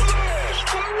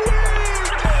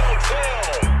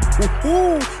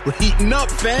 Woohoo! We're heating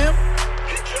up, fam.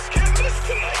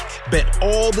 Bet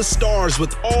all the stars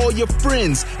with all your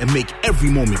friends and make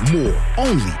every moment more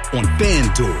only on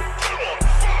FanDuel.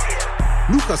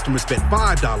 New customers bet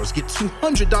 $5, get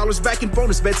 $200 back in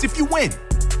bonus bets if you win.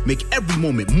 Make every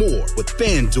moment more with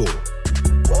FanDuel.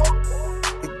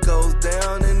 It goes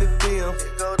down in the DM.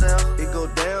 It go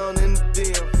down in the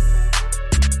DM.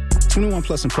 21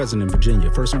 plus and present in Virginia.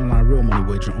 First online real money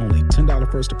wager only. $10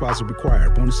 first deposit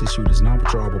required. Bonus issued is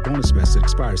non-withdrawable bonus vest that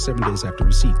expires 7 days after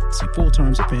receipt. See full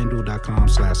terms at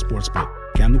FanDuel.com/sportsbook.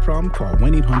 Gambling problem? Call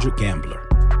 1-800-GAMBLER.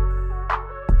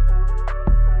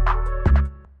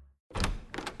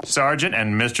 Sergeant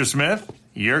and Mr. Smith,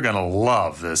 you're gonna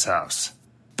love this house.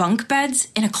 Bunk beds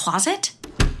in a closet?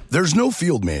 There's no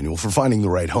field manual for finding the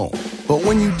right home. But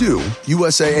when you do,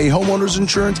 USAA Homeowners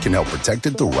Insurance can help protect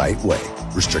it the right way.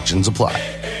 Restrictions apply.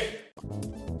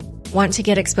 Want to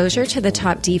get exposure to the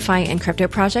top DeFi and crypto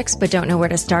projects but don't know where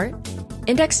to start?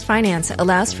 Indexed Finance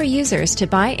allows for users to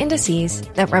buy indices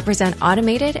that represent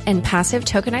automated and passive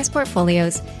tokenized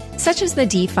portfolios, such as the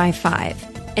DeFi 5.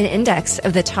 An index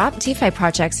of the top DeFi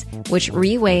projects which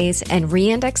reweighs and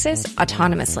reindexes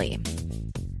autonomously.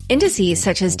 Indices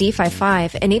such as DeFi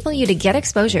 5 enable you to get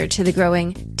exposure to the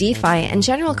growing DeFi and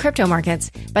general crypto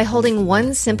markets by holding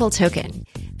one simple token,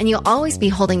 and you'll always be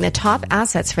holding the top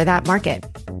assets for that market.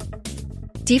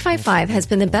 DeFi 5 has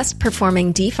been the best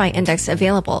performing DeFi index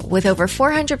available with over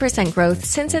 400% growth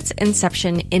since its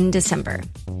inception in December.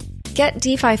 Get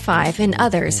DeFi 5 and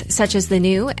others such as the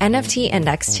new NFT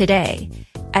index today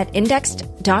at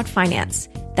indexed.finance.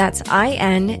 That's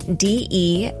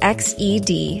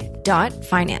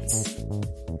INDEXED.finance.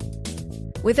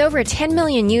 With over 10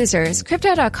 million users,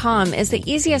 Crypto.com is the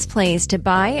easiest place to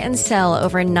buy and sell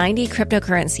over 90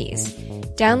 cryptocurrencies.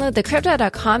 Download the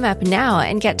Crypto.com app now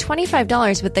and get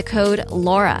 $25 with the code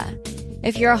LAURA.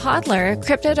 If you're a hodler,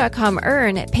 Crypto.com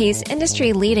Earn pays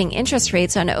industry-leading interest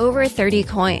rates on over 30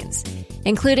 coins,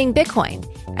 including Bitcoin,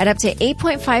 at up to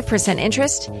 8.5%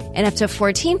 interest and up to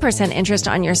 14% interest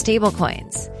on your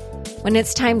stablecoins. When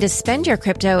it's time to spend your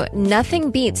crypto,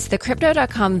 nothing beats the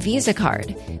Crypto.com Visa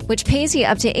card, which pays you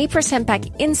up to 8% back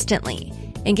instantly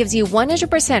and gives you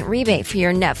 100% rebate for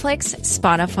your Netflix,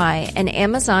 Spotify, and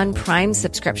Amazon Prime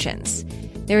subscriptions.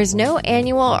 There is no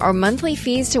annual or monthly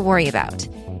fees to worry about.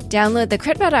 Download the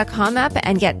Crypto.com app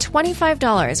and get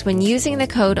 $25 when using the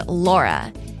code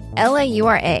LAURA,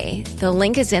 LAURA. The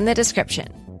link is in the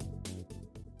description.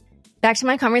 Back to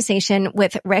my conversation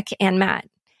with Rick and Matt.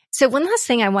 So one last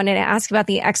thing I wanted to ask about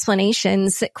the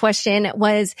explanations question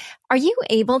was, are you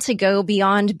able to go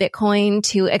beyond Bitcoin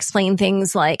to explain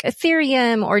things like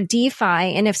Ethereum or DeFi?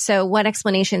 And if so, what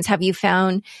explanations have you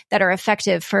found that are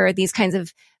effective for these kinds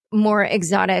of more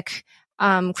exotic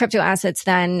crypto assets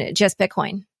than just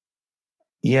Bitcoin?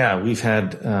 Yeah, we've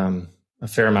had a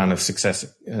fair amount of success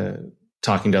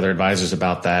talking to other advisors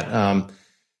about that.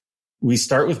 We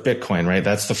start with Bitcoin, right?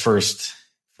 That's the first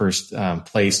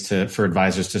place for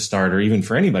advisors to start, or even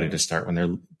for anybody to start when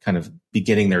they're kind of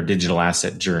beginning their digital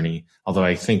asset journey. Although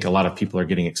I think a lot of people are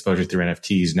getting exposure through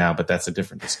NFTs now, but that's a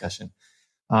different discussion.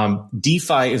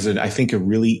 DeFi is, I think, a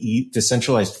really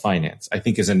decentralized finance. I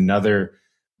think is another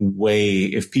way,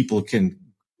 if people can,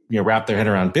 wrap their head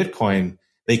around Bitcoin,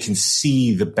 they can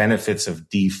see the benefits of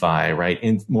DeFi, right?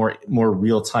 In more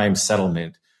real-time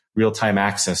settlement, real-time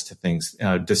access to things,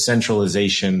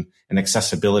 decentralization and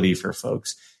accessibility for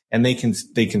folks. And they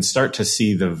can start to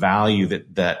see the value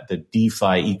that the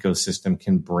DeFi ecosystem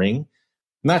can bring,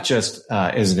 not just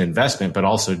as an investment, but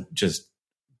also just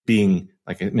being,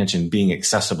 like I mentioned, being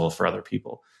accessible for other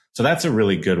people. So that's a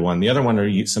really good one. The other one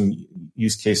are some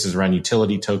use cases around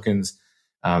utility tokens.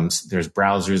 There's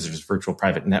browsers, there's virtual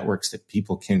private networks that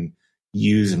people can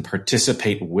use and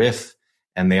participate with,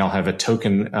 and they all have a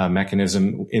token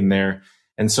mechanism in there.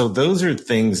 And so those are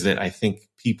things that I think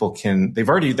people they're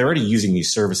already using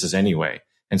these services anyway.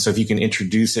 And so if you can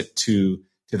introduce it to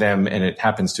them and it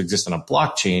happens to exist on a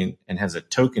blockchain and has a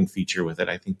token feature with it,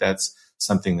 I think that's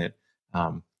something that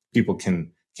people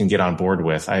can get on board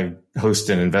with. I host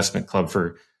an investment club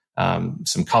for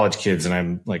some college kids, and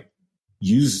I'm like,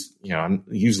 use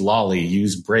Lolly,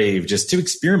 use Brave, just to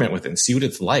experiment with it and see what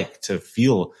it's like to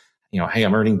feel, hey,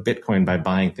 I'm earning Bitcoin by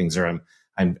buying things, or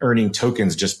I'm earning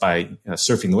tokens just by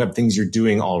surfing the web, things you're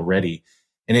doing already.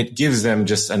 And it gives them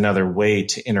just another way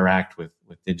to interact with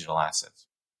digital assets.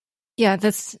 Yeah,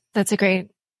 that's a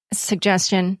great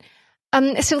suggestion.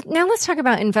 So now let's talk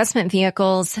about investment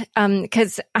vehicles,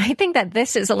 because I think that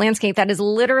this is a landscape that is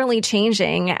literally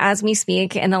changing as we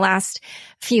speak in the last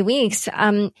few weeks.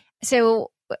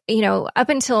 So, up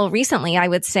until recently, I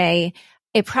would say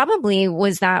it probably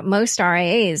was that most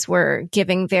RIAs were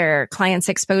giving their clients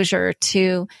exposure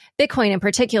to Bitcoin in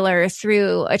particular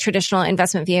through a traditional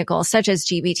investment vehicle such as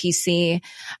GBTC.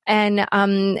 And,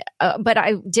 but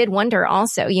I did wonder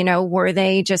also, were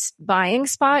they just buying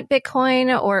spot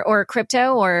Bitcoin or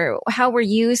crypto, or how were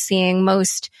you seeing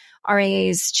most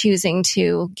RIAs choosing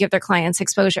to give their clients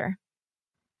exposure?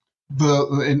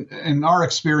 In our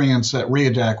experience at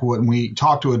RIADEC, when we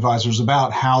talk to advisors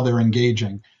about how they're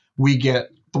engaging, we get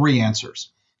three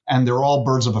answers, and they're all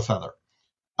birds of a feather.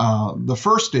 The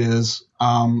first is,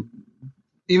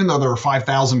 even though there are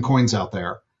 5,000 coins out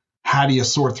there, how do you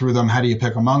sort through them? How do you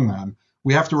pick among them?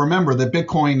 We have to remember that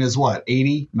Bitcoin is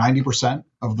 90%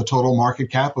 of the total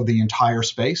market cap of the entire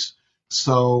space.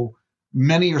 So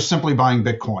many are simply buying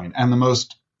Bitcoin, and the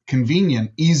most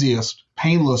convenient, easiest,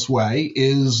 painless way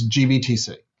is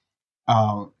GBTC.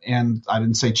 And I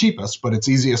didn't say cheapest, but it's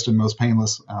easiest and most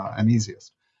painless and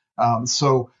easiest.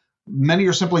 So many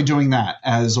are simply doing that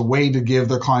as a way to give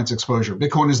their clients exposure.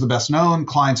 Bitcoin is the best known.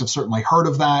 Clients have certainly heard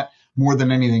of that more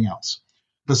than anything else.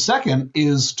 The second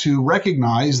is to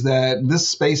recognize that this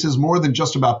space is more than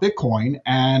just about Bitcoin,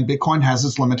 and Bitcoin has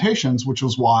its limitations, which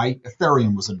was why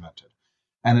Ethereum was invented.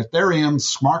 And Ethereum,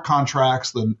 smart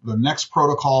contracts, the next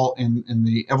protocol in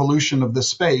the evolution of this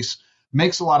space,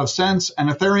 makes a lot of sense. And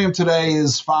Ethereum today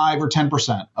is 5 or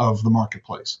 10% of the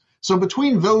marketplace. So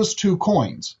between those two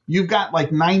coins, you've got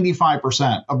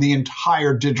 95% of the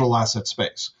entire digital asset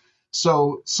space.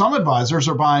 So some advisors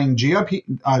are buying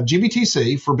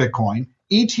GBTC for Bitcoin,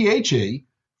 ETHE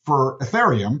for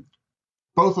Ethereum,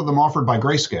 both of them offered by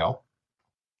Grayscale,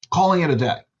 calling it a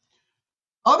day.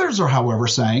 Others are, however,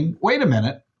 saying, wait a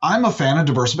minute, I'm a fan of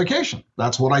diversification.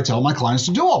 That's what I tell my clients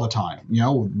to do all the time.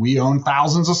 We own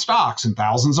thousands of stocks and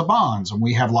thousands of bonds, and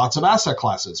we have lots of asset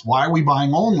classes. Why are we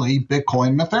buying only Bitcoin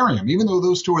and Ethereum? Even though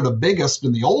those two are the biggest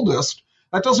and the oldest,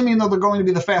 that doesn't mean that they're going to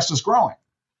be the fastest growing.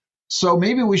 So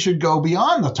maybe we should go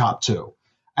beyond the top two.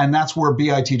 And that's where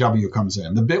BITW comes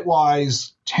in. The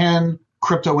Bitwise 10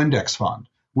 Crypto Index Fund,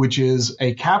 which is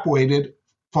a cap-weighted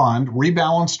fund,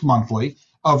 rebalanced monthly,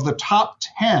 of the top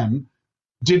 10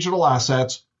 digital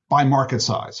assets by market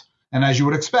size. And as you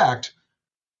would expect,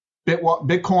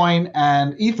 Bitcoin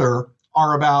and Ether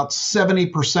are about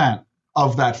 70%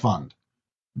 of that fund.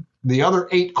 The other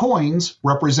 8 coins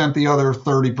represent the other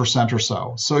 30% or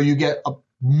so. So you get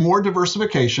more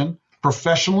diversification,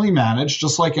 professionally managed,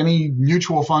 just like any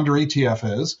mutual fund or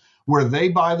ETF is, where they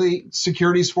buy the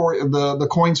securities for the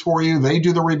coins for you. They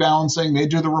do the rebalancing. They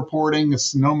do the reporting.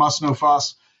 It's no muss, no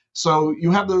fuss. So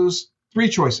you have those 3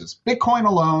 choices: Bitcoin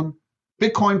alone,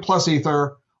 Bitcoin plus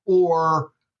Ether,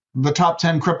 or the top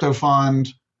 10 crypto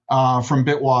fund from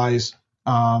Bitwise.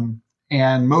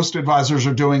 And most advisors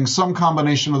are doing some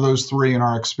combination of those 3 in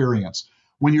our experience.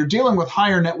 When you're dealing with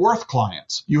higher net worth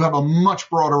clients, you have a much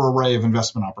broader array of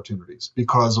investment opportunities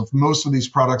because of most of these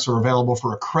products are available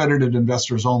for accredited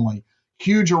investors only.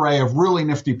 Huge array of really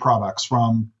nifty products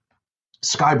from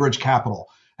Skybridge Capital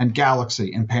and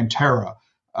Galaxy and Pantera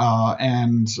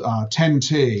and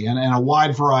 10T and a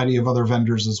wide variety of other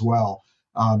vendors as well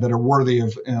that are worthy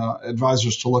of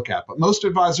advisors to look at. But most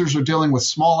advisors are dealing with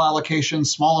small allocations,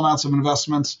 small amounts of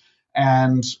investments,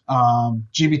 and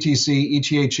GBTC,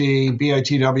 ETHE,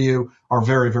 BITW are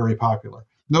very, very popular.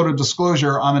 Note of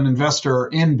disclosure, I'm an investor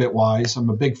in Bitwise. I'm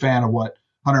a big fan of what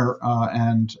Hunter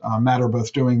and Matt are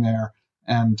both doing there.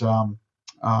 And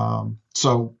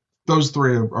so those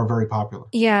 3 are very popular.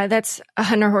 Yeah, that's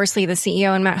Hunter Horsley, the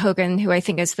CEO, and Matt Hogan, who I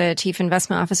think is the Chief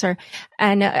Investment Officer.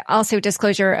 And also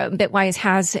disclosure, Bitwise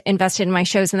has invested in my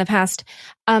shows in the past.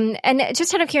 And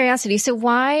just out of curiosity, so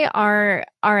why are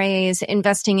RIAs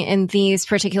investing in these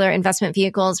particular investment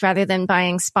vehicles rather than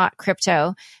buying spot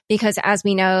crypto? Because as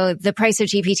we know, the price of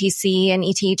GBTC and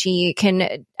ETH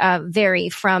can vary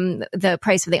from the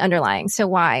price of the underlying. So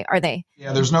why are they?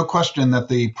 Yeah, there's no question that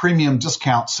the premium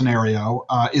discount scenario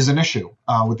is an issue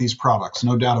with these products,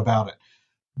 no doubt about it.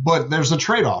 But there's a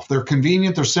trade-off. They're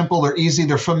convenient, they're simple, they're easy,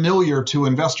 they're familiar to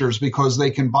investors because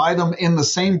they can buy them in the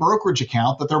same brokerage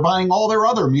account that they're buying all their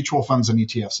other mutual funds and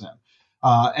ETFs in.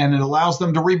 And it allows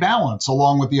them to rebalance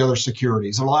along with the other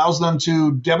securities. It allows them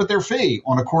to debit their fee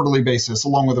on a quarterly basis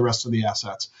along with the rest of the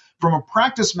assets. From a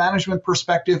practice management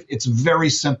perspective, it's very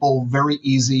simple, very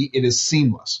easy. It is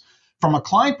seamless. From a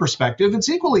client perspective, it's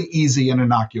equally easy and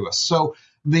innocuous. So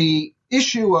the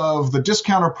issue of the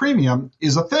discount or premium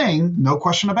is a thing, no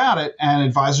question about it, and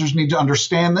advisors need to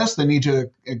understand this. They need to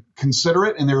consider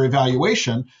it in their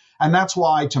evaluation, and that's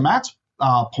why, to Matt's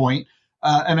point,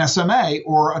 an SMA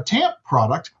or a TAMP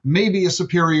product may be a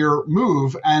superior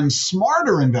move, and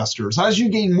smarter investors, as you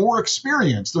gain more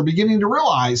experience, they're beginning to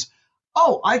realize,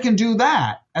 oh, I can do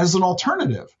that as an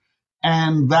alternative.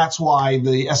 And that's why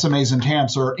the SMAs and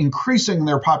TAMPs are increasing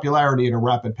their popularity at a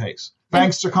rapid pace,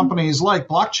 thanks to companies like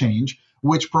Blockchain,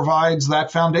 which provides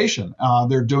that foundation.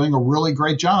 They're doing a really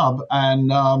great job and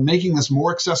making this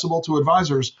more accessible to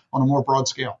advisors on a more broad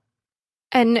scale.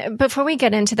 And before we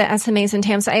get into the SMAs and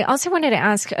TAMPs, I also wanted to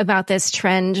ask about this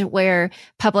trend where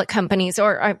public companies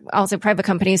or also private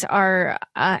companies are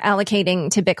allocating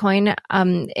to Bitcoin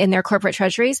in their corporate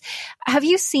treasuries. Have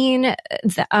you seen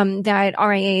that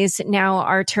RIAs now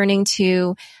are turning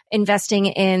to investing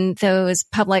in those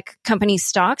public company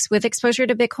stocks with exposure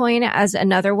to Bitcoin as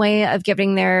another way of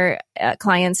giving their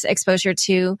clients exposure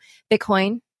to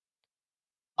Bitcoin?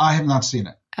 I have not seen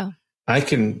it. Oh. I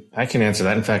can answer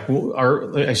that. In fact,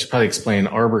 I should probably explain.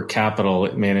 Arbor Capital,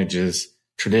 it manages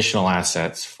traditional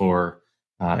assets for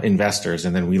investors,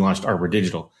 and then we launched Arbor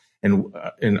Digital. And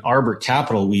in Arbor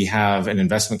Capital, we have an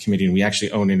investment committee, and we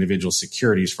actually own individual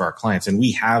securities for our clients. And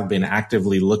we have been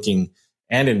actively looking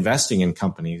and investing in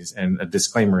companies. And a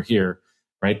disclaimer here,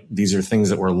 right? These are things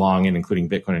that we're long in, including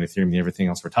Bitcoin and Ethereum and everything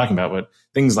else we're talking about. But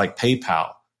things like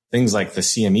PayPal, things like the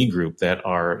CME Group that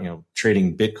are,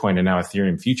 trading Bitcoin and now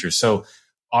Ethereum futures. So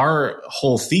our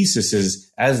whole thesis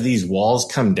is as these walls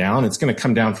come down, it's going to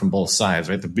come down from both sides,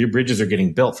 right? The bridges are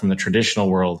getting built from the traditional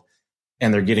world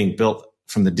and they're getting built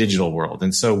from the digital world.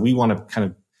 And so we want to kind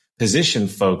of position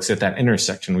folks at that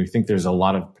intersection. We think there's a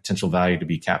lot of potential value to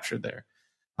be captured there.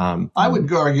 I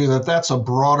would argue that that's a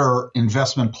broader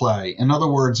investment play. In other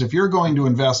words, if you're going to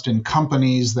invest in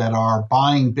companies that are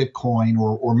buying Bitcoin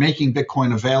or making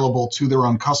Bitcoin available to their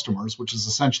own customers, which is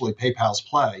essentially PayPal's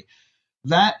play,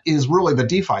 that is really the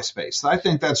DeFi space. I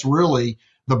think that's really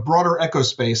the broader echo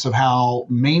space of how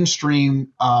mainstream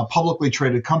publicly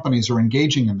traded companies are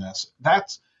engaging in this.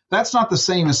 That's not the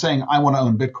same as saying, I want to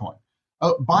own Bitcoin.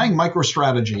 Buying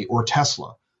MicroStrategy or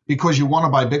Tesla because you want to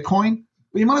buy Bitcoin,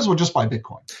 well, you might as well just buy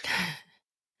Bitcoin.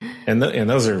 And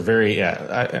those are very,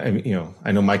 I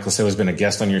know Michael Saylor's been a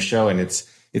guest on your show, and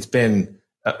it's been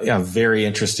a very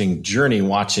interesting journey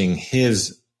watching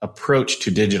his approach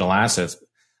to digital assets,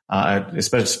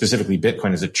 especially specifically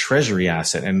Bitcoin as a treasury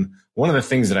asset. And one of the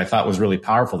things that I thought was really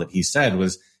powerful that he said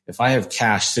was, if I have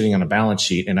cash sitting on a balance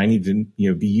sheet and I need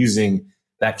to, be using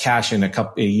that cash in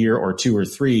a year or 2 or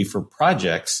 3 for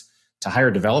projects to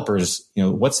hire developers,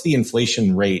 what's the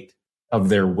inflation rate of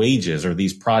their wages or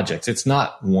these projects? It's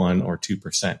not 1 or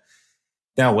 2%.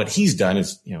 Now, what he's done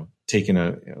is, taken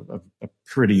a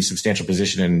pretty substantial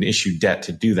position and issued debt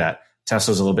to do that.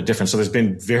 Tesla's a little bit different. So there's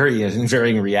been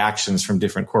varying reactions from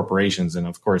different corporations. And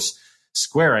of course,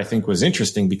 Square, I think, was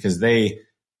interesting because they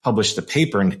published a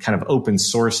paper and kind of open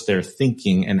sourced their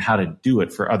thinking and how to do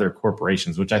it for other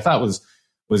corporations, which I thought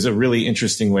was a really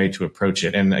interesting way to approach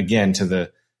it. And again, to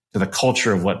the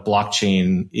culture of what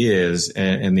blockchain is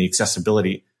and the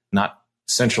accessibility, not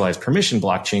centralized permission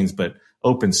blockchains, but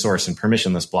open source and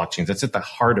permissionless blockchains. That's at the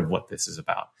heart of what this is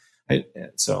about.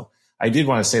 So I did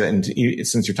want to say that, and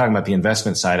since you're talking about the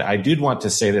investment side, I did want to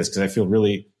say this because I feel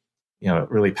really,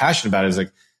 really passionate about it. Is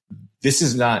like, this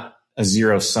is not a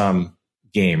zero sum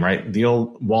game, right? The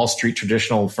old Wall Street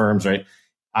traditional firms, right?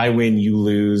 I win, you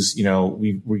lose.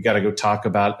 We got to go talk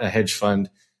about a hedge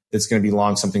fund that's going to be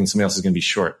long something, somebody else is going to be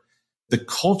short. The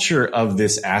culture of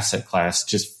this asset class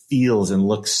just feels and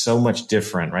looks so much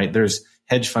different, right? There's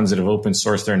hedge funds that have open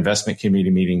sourced their investment committee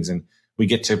meetings, and we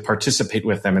get to participate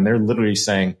with them. And they're literally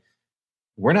saying,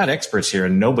 we're not experts here,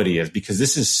 and nobody is, because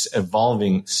this is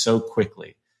evolving so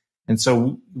quickly. And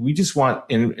so we just want,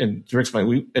 and to Rick's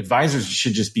point, advisors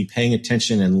should just be paying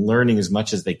attention and learning as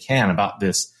much as they can about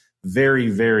this very,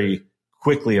 very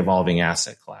quickly evolving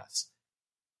asset class.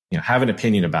 Have an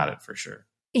opinion about it for sure.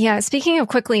 Yeah. Speaking of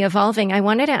quickly evolving, I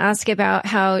wanted to ask about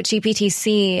how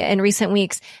GBTC in recent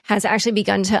weeks has actually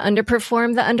begun to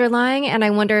underperform the underlying. And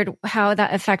I wondered how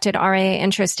that affected RIA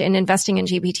interest in investing in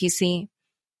GBTC.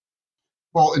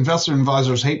 Well, investor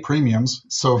advisors hate premiums.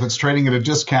 So if it's trading at a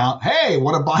discount, hey,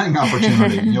 what a buying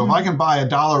opportunity. If I can buy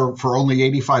 $1 for only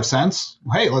 85 cents,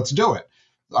 hey, let's do it.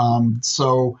 It's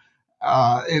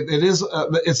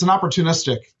an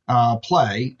opportunistic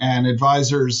play, and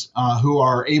advisors who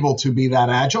are able to be that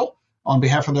agile on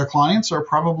behalf of their clients are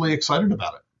probably excited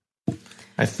about it.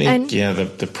 I think,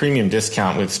 the premium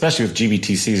discount, especially with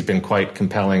GBTC, has been quite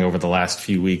compelling over the last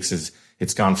few weeks.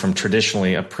 It's gone from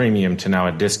traditionally a premium to now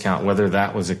a discount. Whether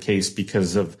that was a case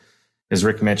because of, as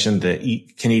Rick mentioned, the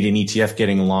Canadian ETF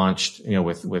getting launched,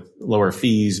 with lower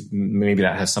fees, maybe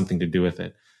that has something to do with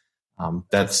it.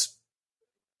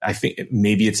 I think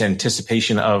maybe it's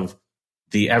anticipation of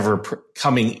the ever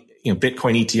coming,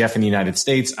 Bitcoin ETF in the United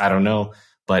States. I don't know,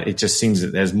 but it just seems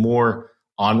that as more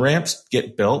on-ramps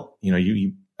get built,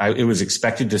 it was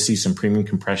expected to see some premium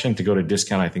compression. To go to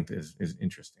discount, I think is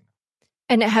interesting.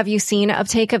 And have you seen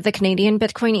uptake of the Canadian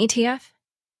Bitcoin ETF?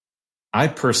 I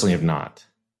personally have not.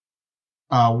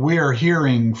 We're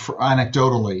hearing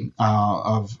anecdotally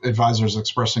of advisors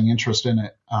expressing interest in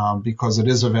it because it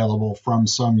is available from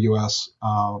some U.S.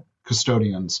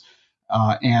 Custodians.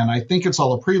 And I think it's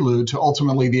all a prelude to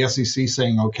ultimately the SEC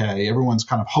saying, okay, everyone's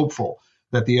kind of hopeful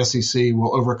that the SEC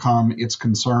will overcome its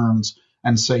concerns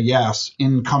and say, yes,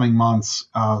 in coming months,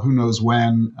 who knows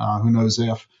when, who knows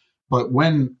if, but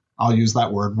when, I'll use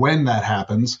that word, when that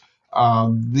happens,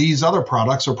 these other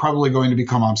products are probably going to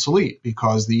become obsolete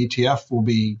because the ETF will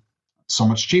be so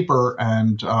much cheaper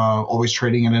and always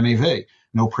trading at NAV,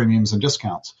 no premiums and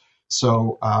discounts.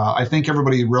 So I think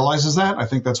everybody realizes that. I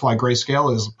think that's why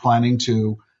Grayscale is planning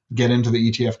to get into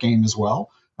the ETF game as well,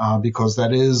 because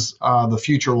that is the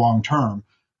future long term.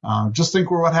 Just think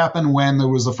what happened when there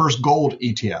was the first gold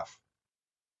ETF.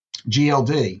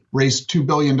 GLD raised $2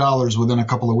 billion within a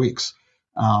couple of weeks.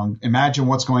 Imagine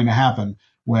what's going to happen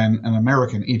when an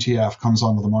American ETF comes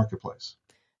onto the marketplace.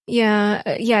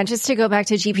 Yeah. Just to go back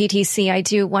to GBTC, I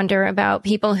do wonder about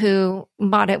people who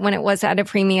bought it when it was at a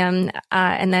premium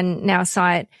and then now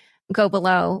saw it go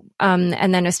below.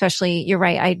 And then especially, you're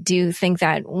right, I do think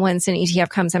that once an ETF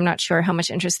comes, I'm not sure how much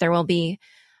interest there will be.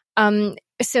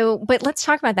 But let's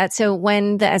talk about that. So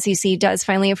when the SEC does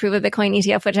finally approve a Bitcoin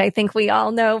ETF, which I think we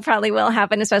all know probably will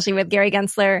happen, especially with Gary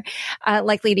Gensler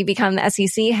likely to become the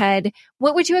SEC head,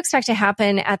 what would you expect to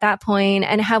happen at that point?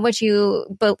 And how would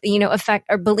you, affect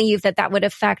or believe that would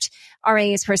affect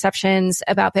RIA's perceptions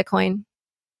about Bitcoin?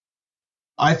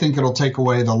 I think it'll take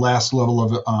away the last level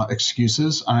of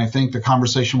excuses. And I think the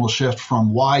conversation will shift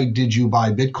from why did you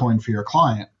buy Bitcoin for your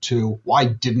client to why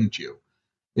didn't you?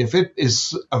 If it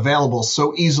is available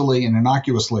so easily and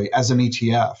innocuously as an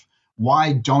ETF,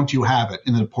 why don't you have it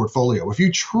in the portfolio? If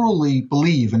you truly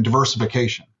believe in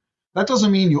diversification, that doesn't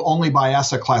mean you only buy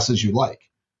asset classes you like.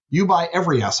 You buy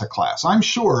every asset class. I'm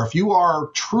sure if you are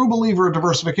a true believer of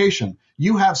diversification,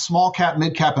 you have small cap,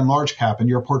 mid cap, and large cap in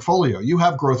your portfolio. You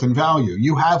have growth and value.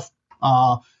 You have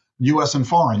U.S. and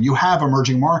foreign. You have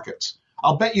emerging markets.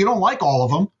 I'll bet you don't like all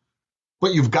of them,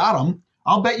 but you've got them.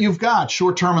 I'll bet you've got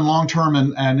short-term and long-term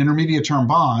and intermediate-term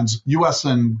bonds, U.S.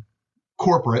 and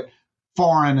corporate,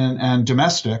 foreign and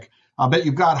domestic. I'll bet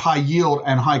you've got high yield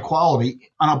and high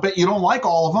quality. And I'll bet you don't like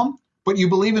all of them, but you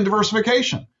believe in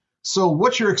diversification. So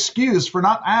what's your excuse for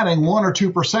not adding 1 or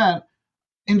 2%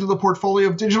 into the portfolio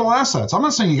of digital assets? I'm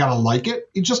not saying you got to like it.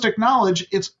 You just acknowledge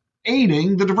it's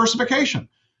aiding the diversification.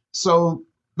 So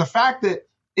the fact that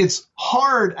it's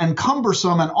hard and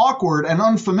cumbersome and awkward and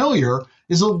unfamiliar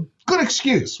is a good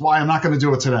excuse why I'm not going to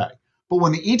do it today. But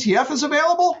when the ETF is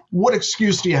available, what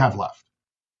excuse do you have left?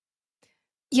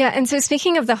 Yeah. And so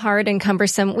speaking of the hard and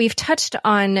cumbersome, we've touched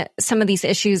on some of these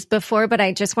issues before, but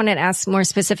I just wanted to ask more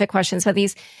specific questions about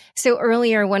these. So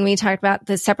earlier when we talked about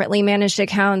the separately managed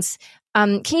accounts,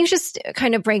 can you just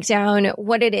kind of break down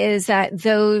what it is that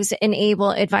those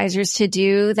enable advisors to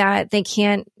do that they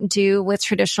can't do with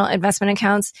traditional investment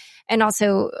accounts? And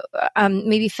also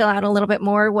maybe fill out a little bit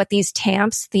more what these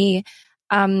TAMPs, the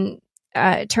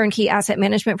turnkey asset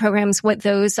management programs, what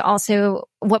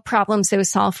problems those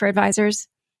solve for advisors?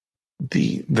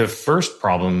 The first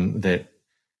problem that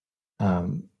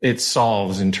it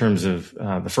solves in terms of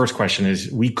the first question is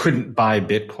we couldn't buy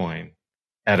Bitcoin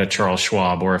at a Charles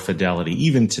Schwab or a Fidelity,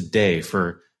 even today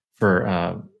for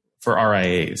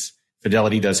RIAs.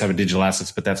 Fidelity does have a digital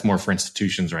assets, but that's more for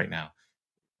institutions right now.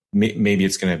 Maybe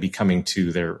it's going to be coming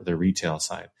to their retail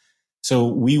side. So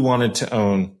we wanted to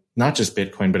own not just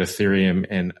Bitcoin, but Ethereum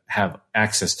and have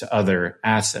access to other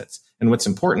assets. And what's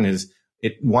important is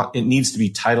it needs to be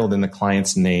titled in the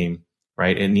client's name,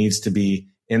 right? It needs to be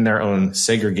in their own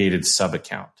segregated sub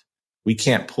account. We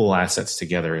can't pull assets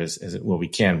together we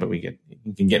can, but you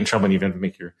can get in trouble and you have to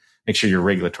make sure your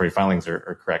regulatory filings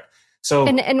are correct. So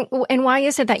and why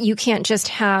is it that you can't just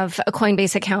have a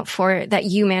Coinbase account that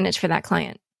you manage for that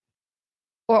client?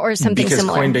 Or something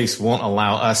similar? Because Coinbase won't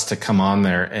allow us to come on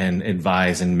there and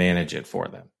advise and manage it for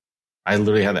them. I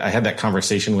literally had that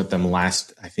conversation with them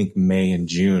last, I think, May and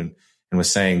June, and was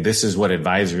saying, this is what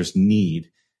advisors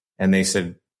need. And they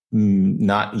said,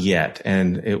 not yet.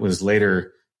 And it was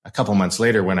later, a couple months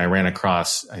later, when I ran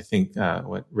across, I think,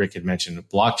 what Rick had mentioned,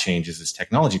 Blockchain is this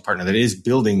technology partner that is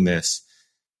building this.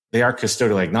 They are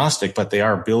custodial agnostic, but they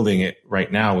are building it right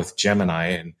now with Gemini.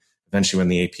 And eventually when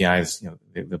the APIs,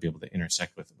 they'll be able to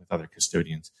intersect with other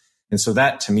custodians. And so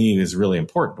that to me is really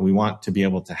important. We want to be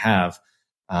able to have,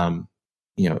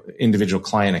 individual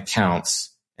client accounts,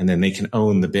 and then they can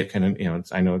own the Bitcoin.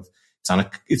 I know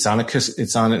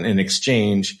it's on an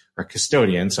exchange or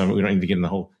custodian. So we don't need to get in the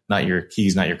whole, not your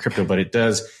keys, not your crypto, but it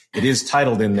is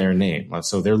titled in their name.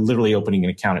 So they're literally opening an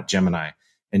account at Gemini,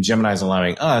 and Gemini is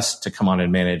allowing us to come on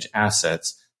and manage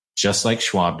assets just like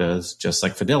Schwab does, just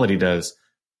like Fidelity does.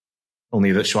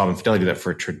 Only that Schwab and Fidelity do that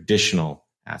for traditional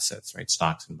assets, right?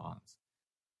 Stocks and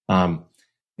bonds.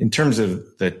 In terms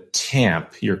of the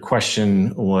TAMP, your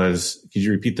question was, could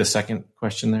you repeat the second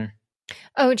question there?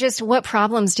 Oh, just what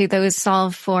problems do those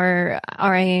solve for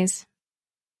RIAs?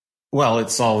 Well,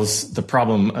 it solves the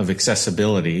problem of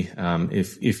accessibility.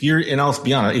 If you're, and I'll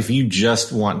be honest, if you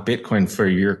just want Bitcoin for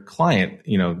your client,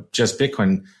 just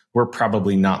Bitcoin, we're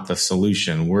probably not the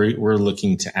solution. We're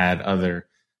looking to add other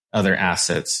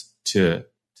assets to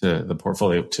the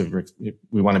portfolio.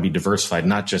 We want to be diversified,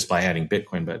 not just by adding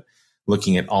Bitcoin, but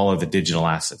looking at all of the digital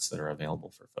assets that are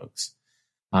available for folks.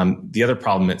 The other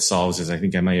problem it solves, as I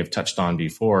think I may have touched on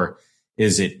before,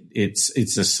 is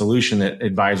it's a solution that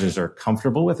advisors are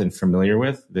comfortable with and familiar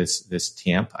with, this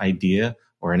TAMP idea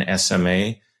or an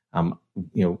SMA.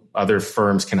 Other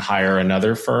firms can hire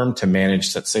another firm to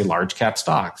manage, let's say, large cap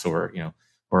stocks or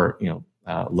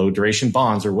low duration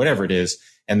bonds or whatever it is.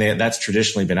 And that's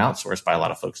traditionally been outsourced by a lot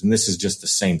of folks. And this is just the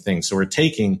same thing. So we're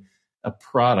taking a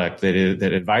product that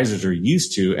advisors are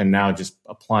used to and now just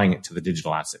applying it to the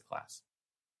digital asset class.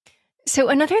 So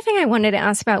another thing I wanted to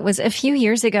ask about was a few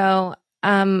years ago,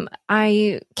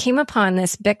 I came upon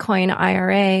this Bitcoin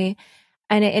IRA,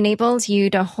 and it enables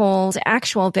you to hold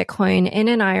actual Bitcoin in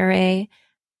an IRA.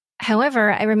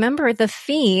 However, I remember the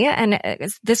fee, and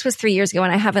this was 3 years ago,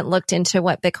 and I haven't looked into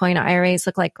what Bitcoin IRAs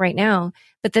look like right now,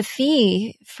 but the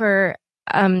fee for,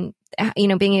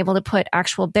 being able to put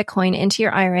actual Bitcoin into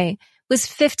your IRA was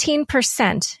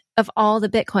 15% of all the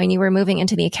Bitcoin you were moving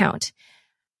into the account,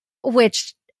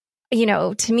 which,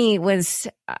 to me was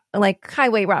like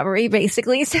highway robbery,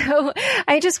 basically. So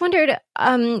I just wondered,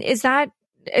 is that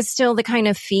still the kind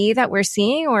of fee that we're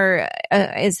seeing, or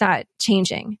is that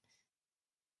changing?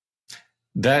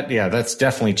 That's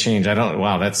definitely changed.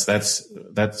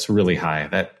 That's really high.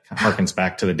 That harkens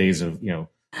back to the days of,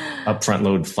 upfront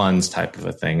load funds type of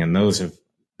a thing. And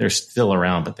they're still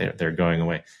around, but they're going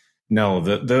away. No,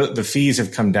 the fees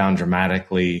have come down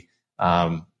dramatically.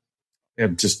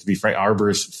 Just to be frank,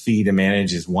 Arbor's fee to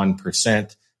manage is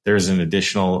 1%. There's an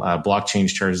additional blockchain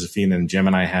charges a fee, and then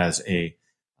Gemini has a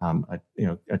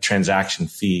transaction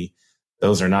fee.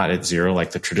 Those are not at zero,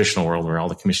 like the traditional world where all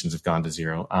the commissions have gone to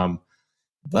zero.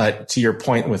 But to your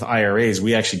point with IRAs,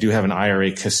 we actually do have an IRA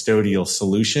custodial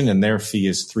solution, and their fee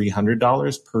is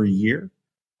 $300 per year,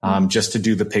 just to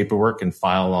do the paperwork and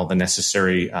file all the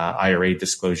necessary IRA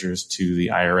disclosures to the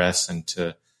IRS and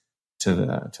to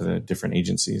the different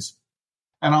agencies.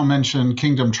 And I'll mention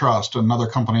Kingdom Trust, another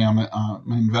company I'm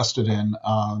invested in.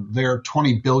 They're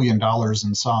 $20 billion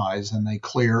in size, and they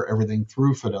clear everything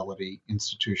through Fidelity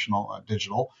Institutional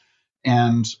Digital.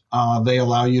 And they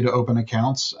allow you to open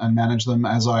accounts and manage them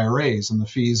as IRAs, and the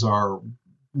fees are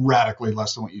radically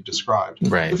less than what you described.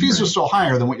 Right. The fees are still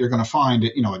higher than what you're going to find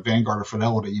at, at Vanguard or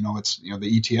Fidelity. It's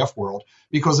the ETF world,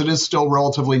 because it is still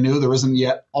relatively new. There isn't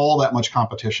yet all that much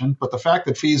competition, but the fact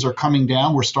that fees are coming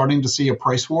down, we're starting to see a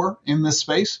price war in this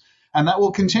space, and that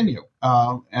will continue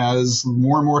as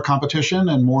more and more competition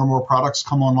and more products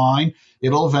come online.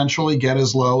 It'll eventually get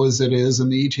as low as it is in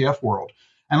the ETF world.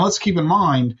 And let's keep in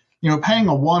mind, paying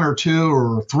a 1 or 2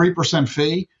 or 3%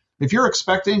 fee, if you're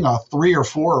expecting a 3 or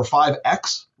 4 or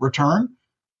 5x return,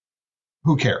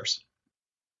 who cares?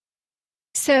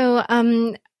 So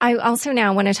I also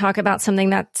now want to talk about something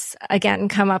that's, again,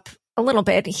 come up a little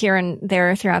bit here and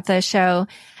there throughout the show,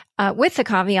 with the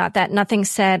caveat that nothing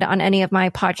said on any of my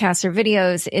podcasts or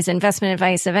videos is investment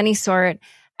advice of any sort,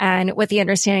 and with the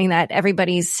understanding that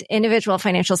everybody's individual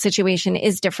financial situation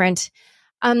is different.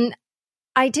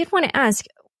 I did want to ask,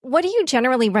 what do you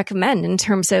generally recommend in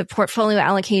terms of portfolio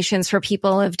allocations for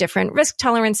people of different risk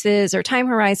tolerances or time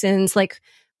horizons?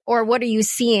 Or what are you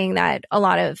seeing that a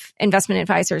lot of investment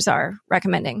advisors are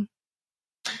recommending?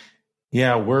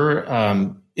 Yeah,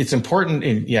 it's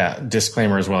important.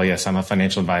 Disclaimer as well. Yes, I'm a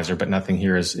financial advisor, but nothing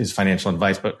here is financial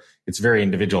advice, but it's very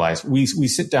individualized. We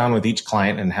sit down with each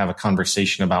client and have a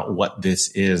conversation about what this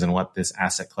is and what this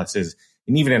asset class is.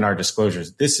 And even in our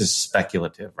disclosures, this is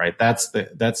speculative, right? That's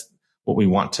what we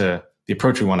want the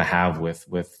approach we want to have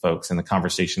with folks and the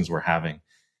conversations we're having.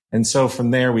 And so from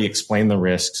there, we explain the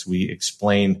risks, we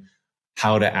explain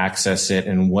how to access it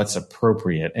and what's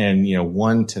appropriate. And,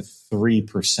 1 to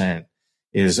 3%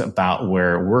 is about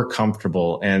where we're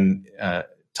comfortable and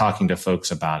talking to folks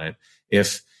about it.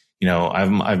 If,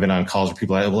 I've been on calls where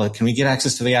people are like, well, can we get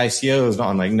access to the ICOs? And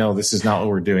I'm like, no, this is not what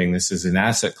we're doing. This is an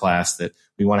asset class that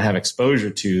we want to have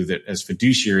exposure to, that as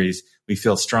fiduciaries, we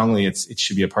feel strongly it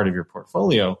should be a part of your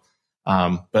portfolio.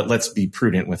 But let's be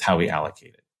prudent with how we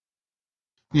allocate it.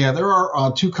 Yeah, there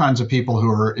are 2 kinds of people who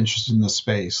are interested in this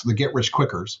space: the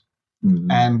get-rich-quickers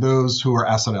and those who are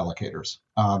asset allocators.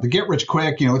 The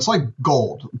get-rich-quick, it's like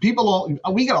gold.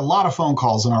 We get a lot of phone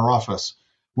calls in our office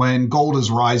when gold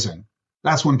is rising.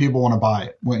 That's when people want to buy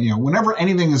it. Whenever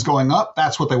anything is going up,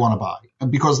 that's what they want to buy,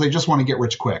 because they just want to get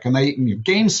rich quick. And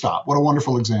GameStop, what a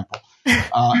wonderful example.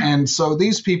 And so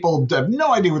these people have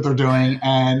no idea what they're doing,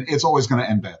 and it's always going to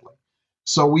end badly.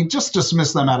 So we just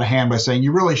dismiss them out of hand by saying,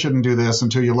 you really shouldn't do this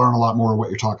until you learn a lot more of what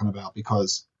you're talking about,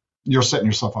 because you're setting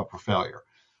yourself up for failure.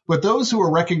 But those who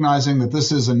are recognizing that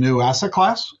this is a new asset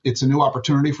class, it's a new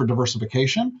opportunity for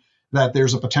diversification, that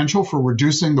there's a potential for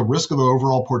reducing the risk of the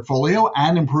overall portfolio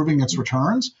and improving its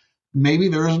returns, maybe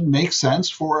there makes sense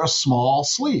for a small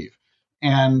sleeve.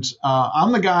 And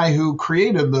I'm the guy who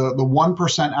created the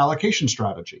 1% allocation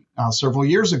strategy several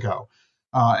years ago.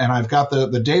 And I've got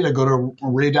the data. Go to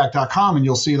redac.com and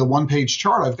you'll see the one-page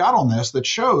chart I've got on this that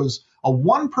shows a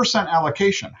 1%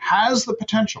 allocation has the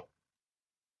potential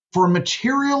for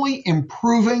materially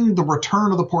improving the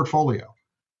return of the portfolio.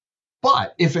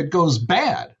 But if it goes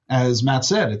bad, as Matt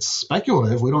said, it's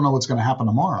speculative. We don't know what's going to happen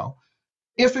tomorrow.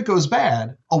 If it goes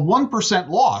bad, a 1%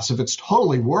 loss, if it's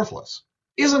totally worthless,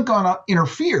 isn't going to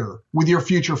interfere with your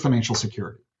future financial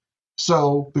security.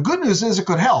 So the good news is it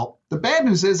could help. The bad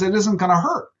news is it isn't going to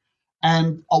hurt.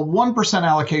 And a 1%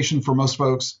 allocation for most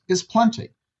folks is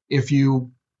plenty. If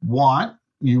you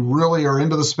really are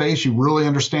into the space, you really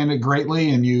understand it greatly,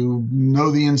 and you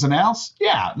know the ins and outs,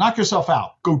 knock yourself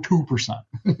out. Go 2%.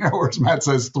 Or as Matt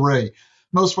says, 3%.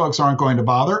 Most folks aren't going to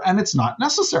bother, and it's not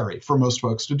necessary for most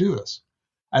folks to do this.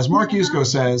 As Mark Yusko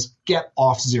says, get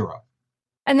off zero.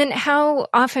 And then how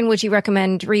often would you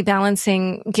recommend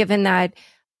rebalancing, given that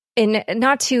in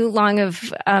not too long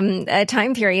of a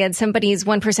time period, somebody's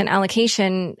 1%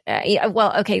 allocation,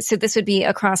 so this would be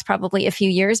across probably a few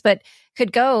years, but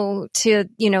could go to,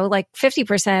 like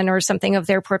 50% or something of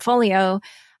their portfolio.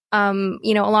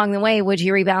 Along the way, would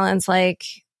you rebalance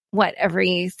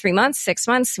every 3 months, 6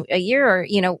 months, a year, or,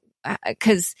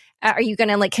 because are you going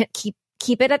to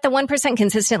keep it at the 1%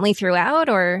 consistently throughout,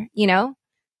 or,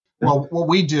 Well, what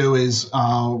we do is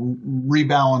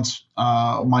rebalance.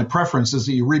 My preference is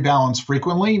that you rebalance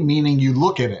frequently, meaning you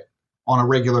look at it on a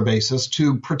regular basis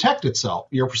to protect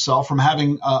yourself from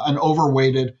having an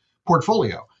overweighted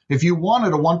portfolio. If you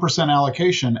wanted a 1%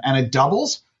 allocation and it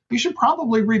doubles, you should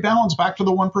probably rebalance back to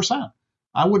the 1%.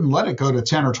 I wouldn't let it go to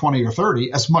 10 or 20 or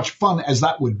 30, as much fun as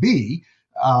that would be,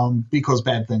 because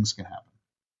bad things can happen.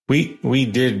 We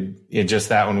did just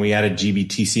that when we added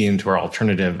GBTC into our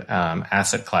alternative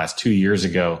asset class 2 years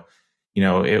ago.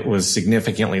 It was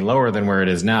significantly lower than where it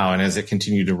is now. And as it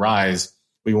continued to rise,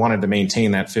 we wanted to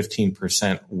maintain that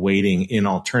 15% weighting in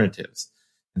alternatives.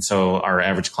 And so our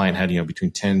average client had,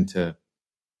 between 10 to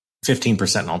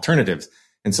 15% in alternatives.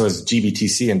 And so as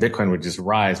GBTC and Bitcoin would just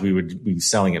rise, we would be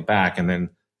selling it back. And then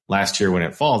last year when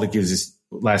it fell,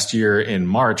 last year in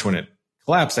March when it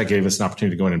collapsed, that gave us an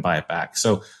opportunity to go in and buy it back.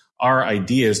 So our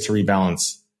idea is to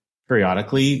rebalance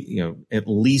periodically, at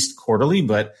least quarterly,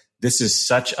 but this is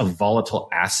such a volatile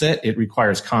asset. It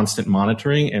requires constant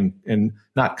monitoring and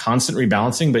not constant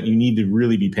rebalancing, but you need to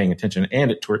really be paying attention. And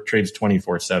it trades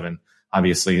 24/7,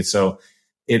 obviously. So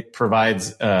it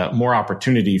provides more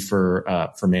opportunity for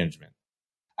management.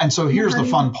 And so here's the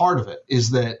fun part of it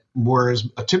is that whereas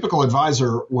a typical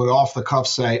advisor would off the cuff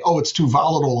say, oh, it's too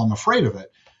volatile, I'm afraid of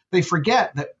it, they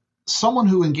forget that someone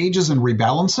who engages in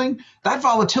rebalancing, that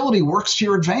volatility works to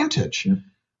your advantage. Mm-hmm.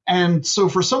 And so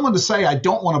for someone to say, I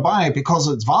don't want to buy it because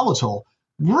it's volatile,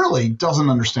 really doesn't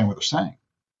understand what they're saying.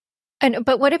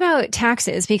 But what about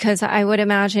taxes? Because I would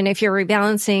imagine if you're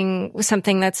rebalancing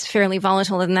something that's fairly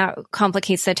volatile, then that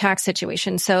complicates the tax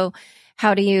situation. So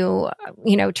how do you,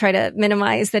 try to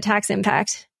minimize the tax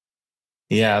impact?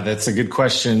 Yeah, that's a good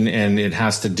question. And it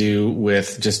has to do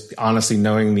with just honestly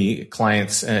knowing the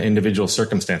client's individual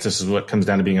circumstances. This is what comes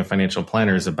down to being a financial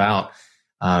planner is about,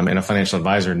 and a financial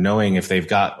advisor, knowing if they've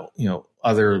got,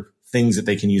 other things that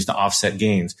they can use to offset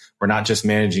gains. We're not just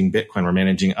managing Bitcoin. We're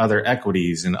managing other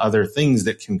equities and other things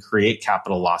that can create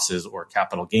capital losses or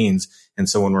capital gains. And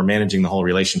so when we're managing the whole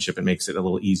relationship, it makes it a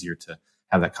little easier to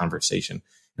have that conversation.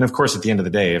 And of course, at the end of the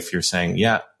day, if you're saying,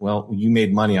 yeah, well, you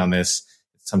made money on this,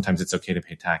 sometimes it's okay to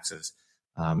pay taxes.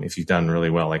 If you've done really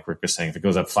well, like Rick was saying, if it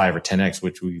goes up 5 or 10x,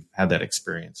 which we've had that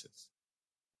experience,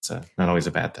 it's not always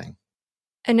a bad thing.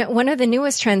 And one of the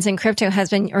newest trends in crypto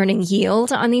has been earning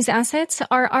yield on these assets.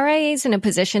 Are RIAs in a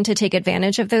position to take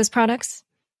advantage of those products?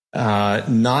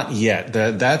 Not yet.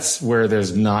 That's where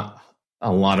there's not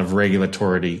a lot of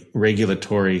regulatory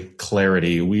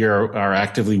clarity. We are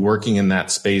actively working in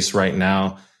that space right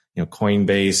now.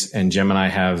 Coinbase and Gemini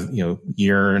have,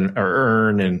 Yearn or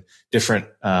Earn and different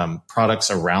products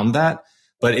around that,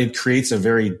 but it creates a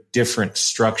very different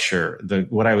structure.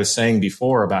 What I was saying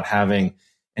before about having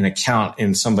an account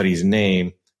in somebody's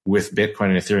name with Bitcoin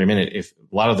and Ethereum in it, if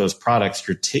a lot of those products,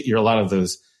 a lot of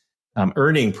those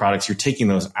earning products, you're taking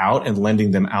those out and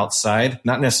lending them outside,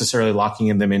 not necessarily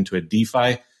locking them into a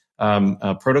DeFi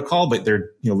protocol, but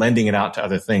they're lending it out to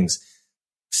other things.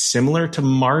 Similar to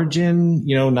margin,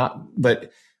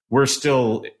 but we're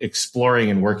still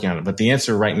exploring and working on it. But the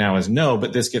answer right now is no,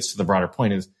 but this gets to the broader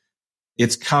point is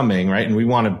it's coming, right? And we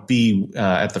want to be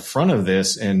at the front of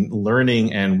this and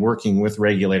learning and working with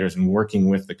regulators and working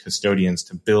with the custodians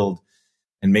to build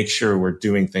and make sure we're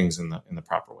doing things in the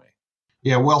proper way.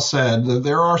 Yeah, well said.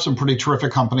 There are some pretty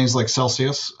terrific companies like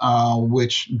Celsius,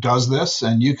 which does this,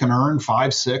 and you can earn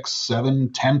 5, 6, 7,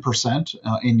 10%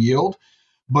 in yield.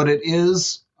 But it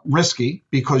is risky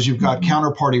because you've got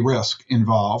counterparty risk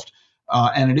involved,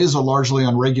 and it is a largely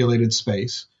unregulated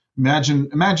space. Imagine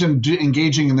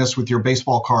engaging in this with your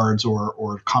baseball cards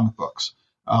or comic books.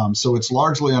 So it's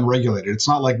largely unregulated. It's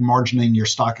not like margining your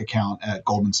stock account at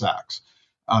Goldman Sachs.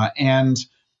 And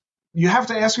you have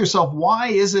to ask yourself,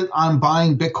 why is it I'm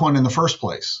buying Bitcoin in the first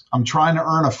place? I'm trying to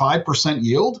earn a 5%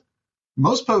 yield.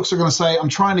 Most folks are going to say, I'm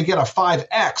trying to get a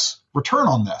 5x return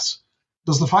on this.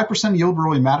 Does the 5% yield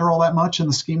really matter all that much in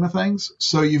the scheme of things?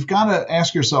 So you've got to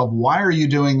ask yourself, why are you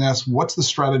doing this? What's the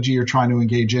strategy you're trying to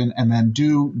engage in? And then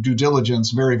do due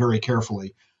diligence very, very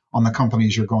carefully on the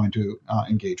companies you're going to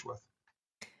engage with.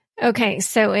 Okay,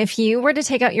 so if you were to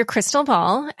take out your crystal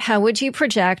ball, how would you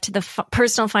project the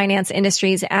personal finance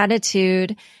industry's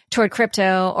attitude toward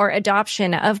crypto or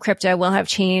adoption of crypto will have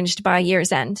changed by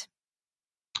year's end?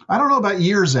 I don't know about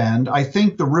year's end. I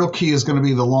think the real key is going to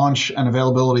be the launch and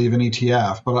availability of an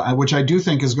ETF, which I do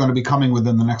think is going to be coming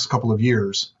within the next couple of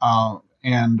years.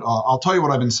 And I'll tell you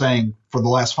what I've been saying for the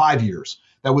last 5 years,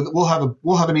 that we'll have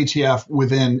an ETF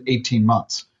within 18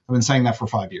 months. I've been saying that for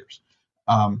 5 years.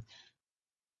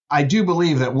 I do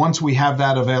believe that once we have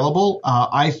that available,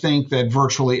 I think that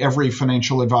virtually every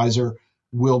financial advisor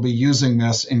will be using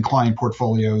this in client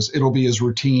portfolios. It'll be as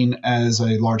routine as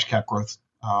a large cap growth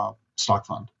stock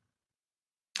fund.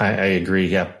 I agree.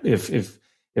 Yeah. If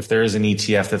there is an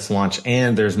ETF that's launched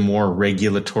and there's more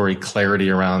regulatory clarity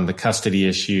around the custody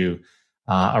issue,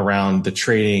 around the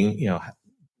trading,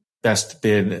 best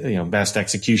bid, best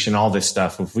execution, all this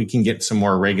stuff, if we can get some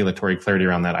more regulatory clarity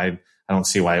around that, I don't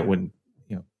see why it wouldn't,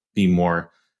 be more,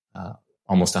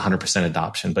 almost 100%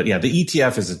 adoption. But yeah, the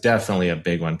ETF is definitely a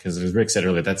big one because as Rick said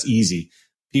earlier, that's easy.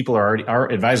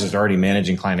 Our advisors are already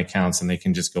managing client accounts and they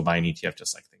can just go buy an ETF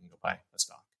just like they can go buy a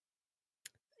stock.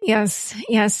 Yes,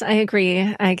 I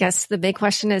agree. I guess the big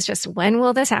question is just when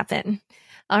will this happen?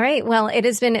 All right. Well, it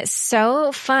has been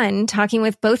so fun talking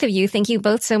with both of you. Thank you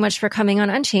both so much for coming on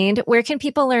Unchained. Where can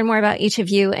people learn more about each of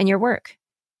you and your work?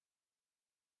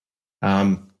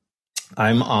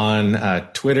 I'm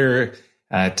on Twitter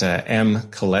at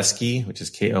mkolesky, which is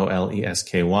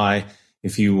Kolesky.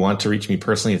 If you want to reach me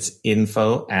personally, it's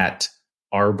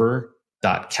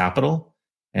info@arbor.capital,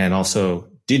 and also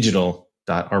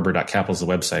digital.arbor.capital is the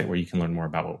website where you can learn more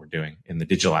about what we're doing in the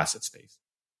digital asset space.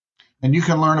 And you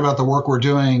can learn about the work we're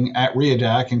doing at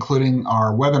RIADAC, including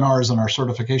our webinars and our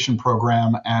certification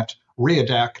program at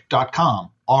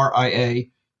riadac.com,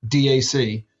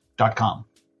 RIADAC.com.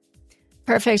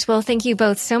 Perfect. Well, thank you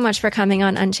both so much for coming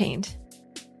on Unchained.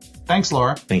 Thanks,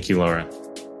 Laura. Thank you, Laura.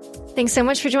 Thanks so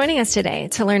much for joining us today.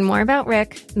 To learn more about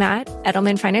Rick, Matt,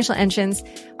 Edelman Financial Engines,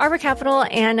 Arbor Capital,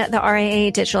 and the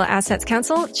RIA Digital Assets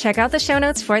Council, check out the show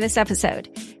notes for this episode.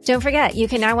 Don't forget, you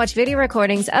can now watch video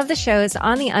recordings of the shows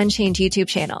on the Unchained YouTube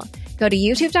channel. Go to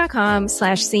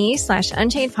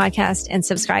youtube.com/c/Unchained podcast and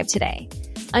subscribe today.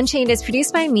 Unchained is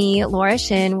produced by me, Laura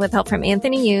Shin, with help from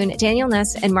Anthony Yoon, Daniel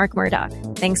Ness, and Mark Murdoch.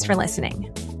 Thanks for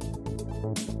listening.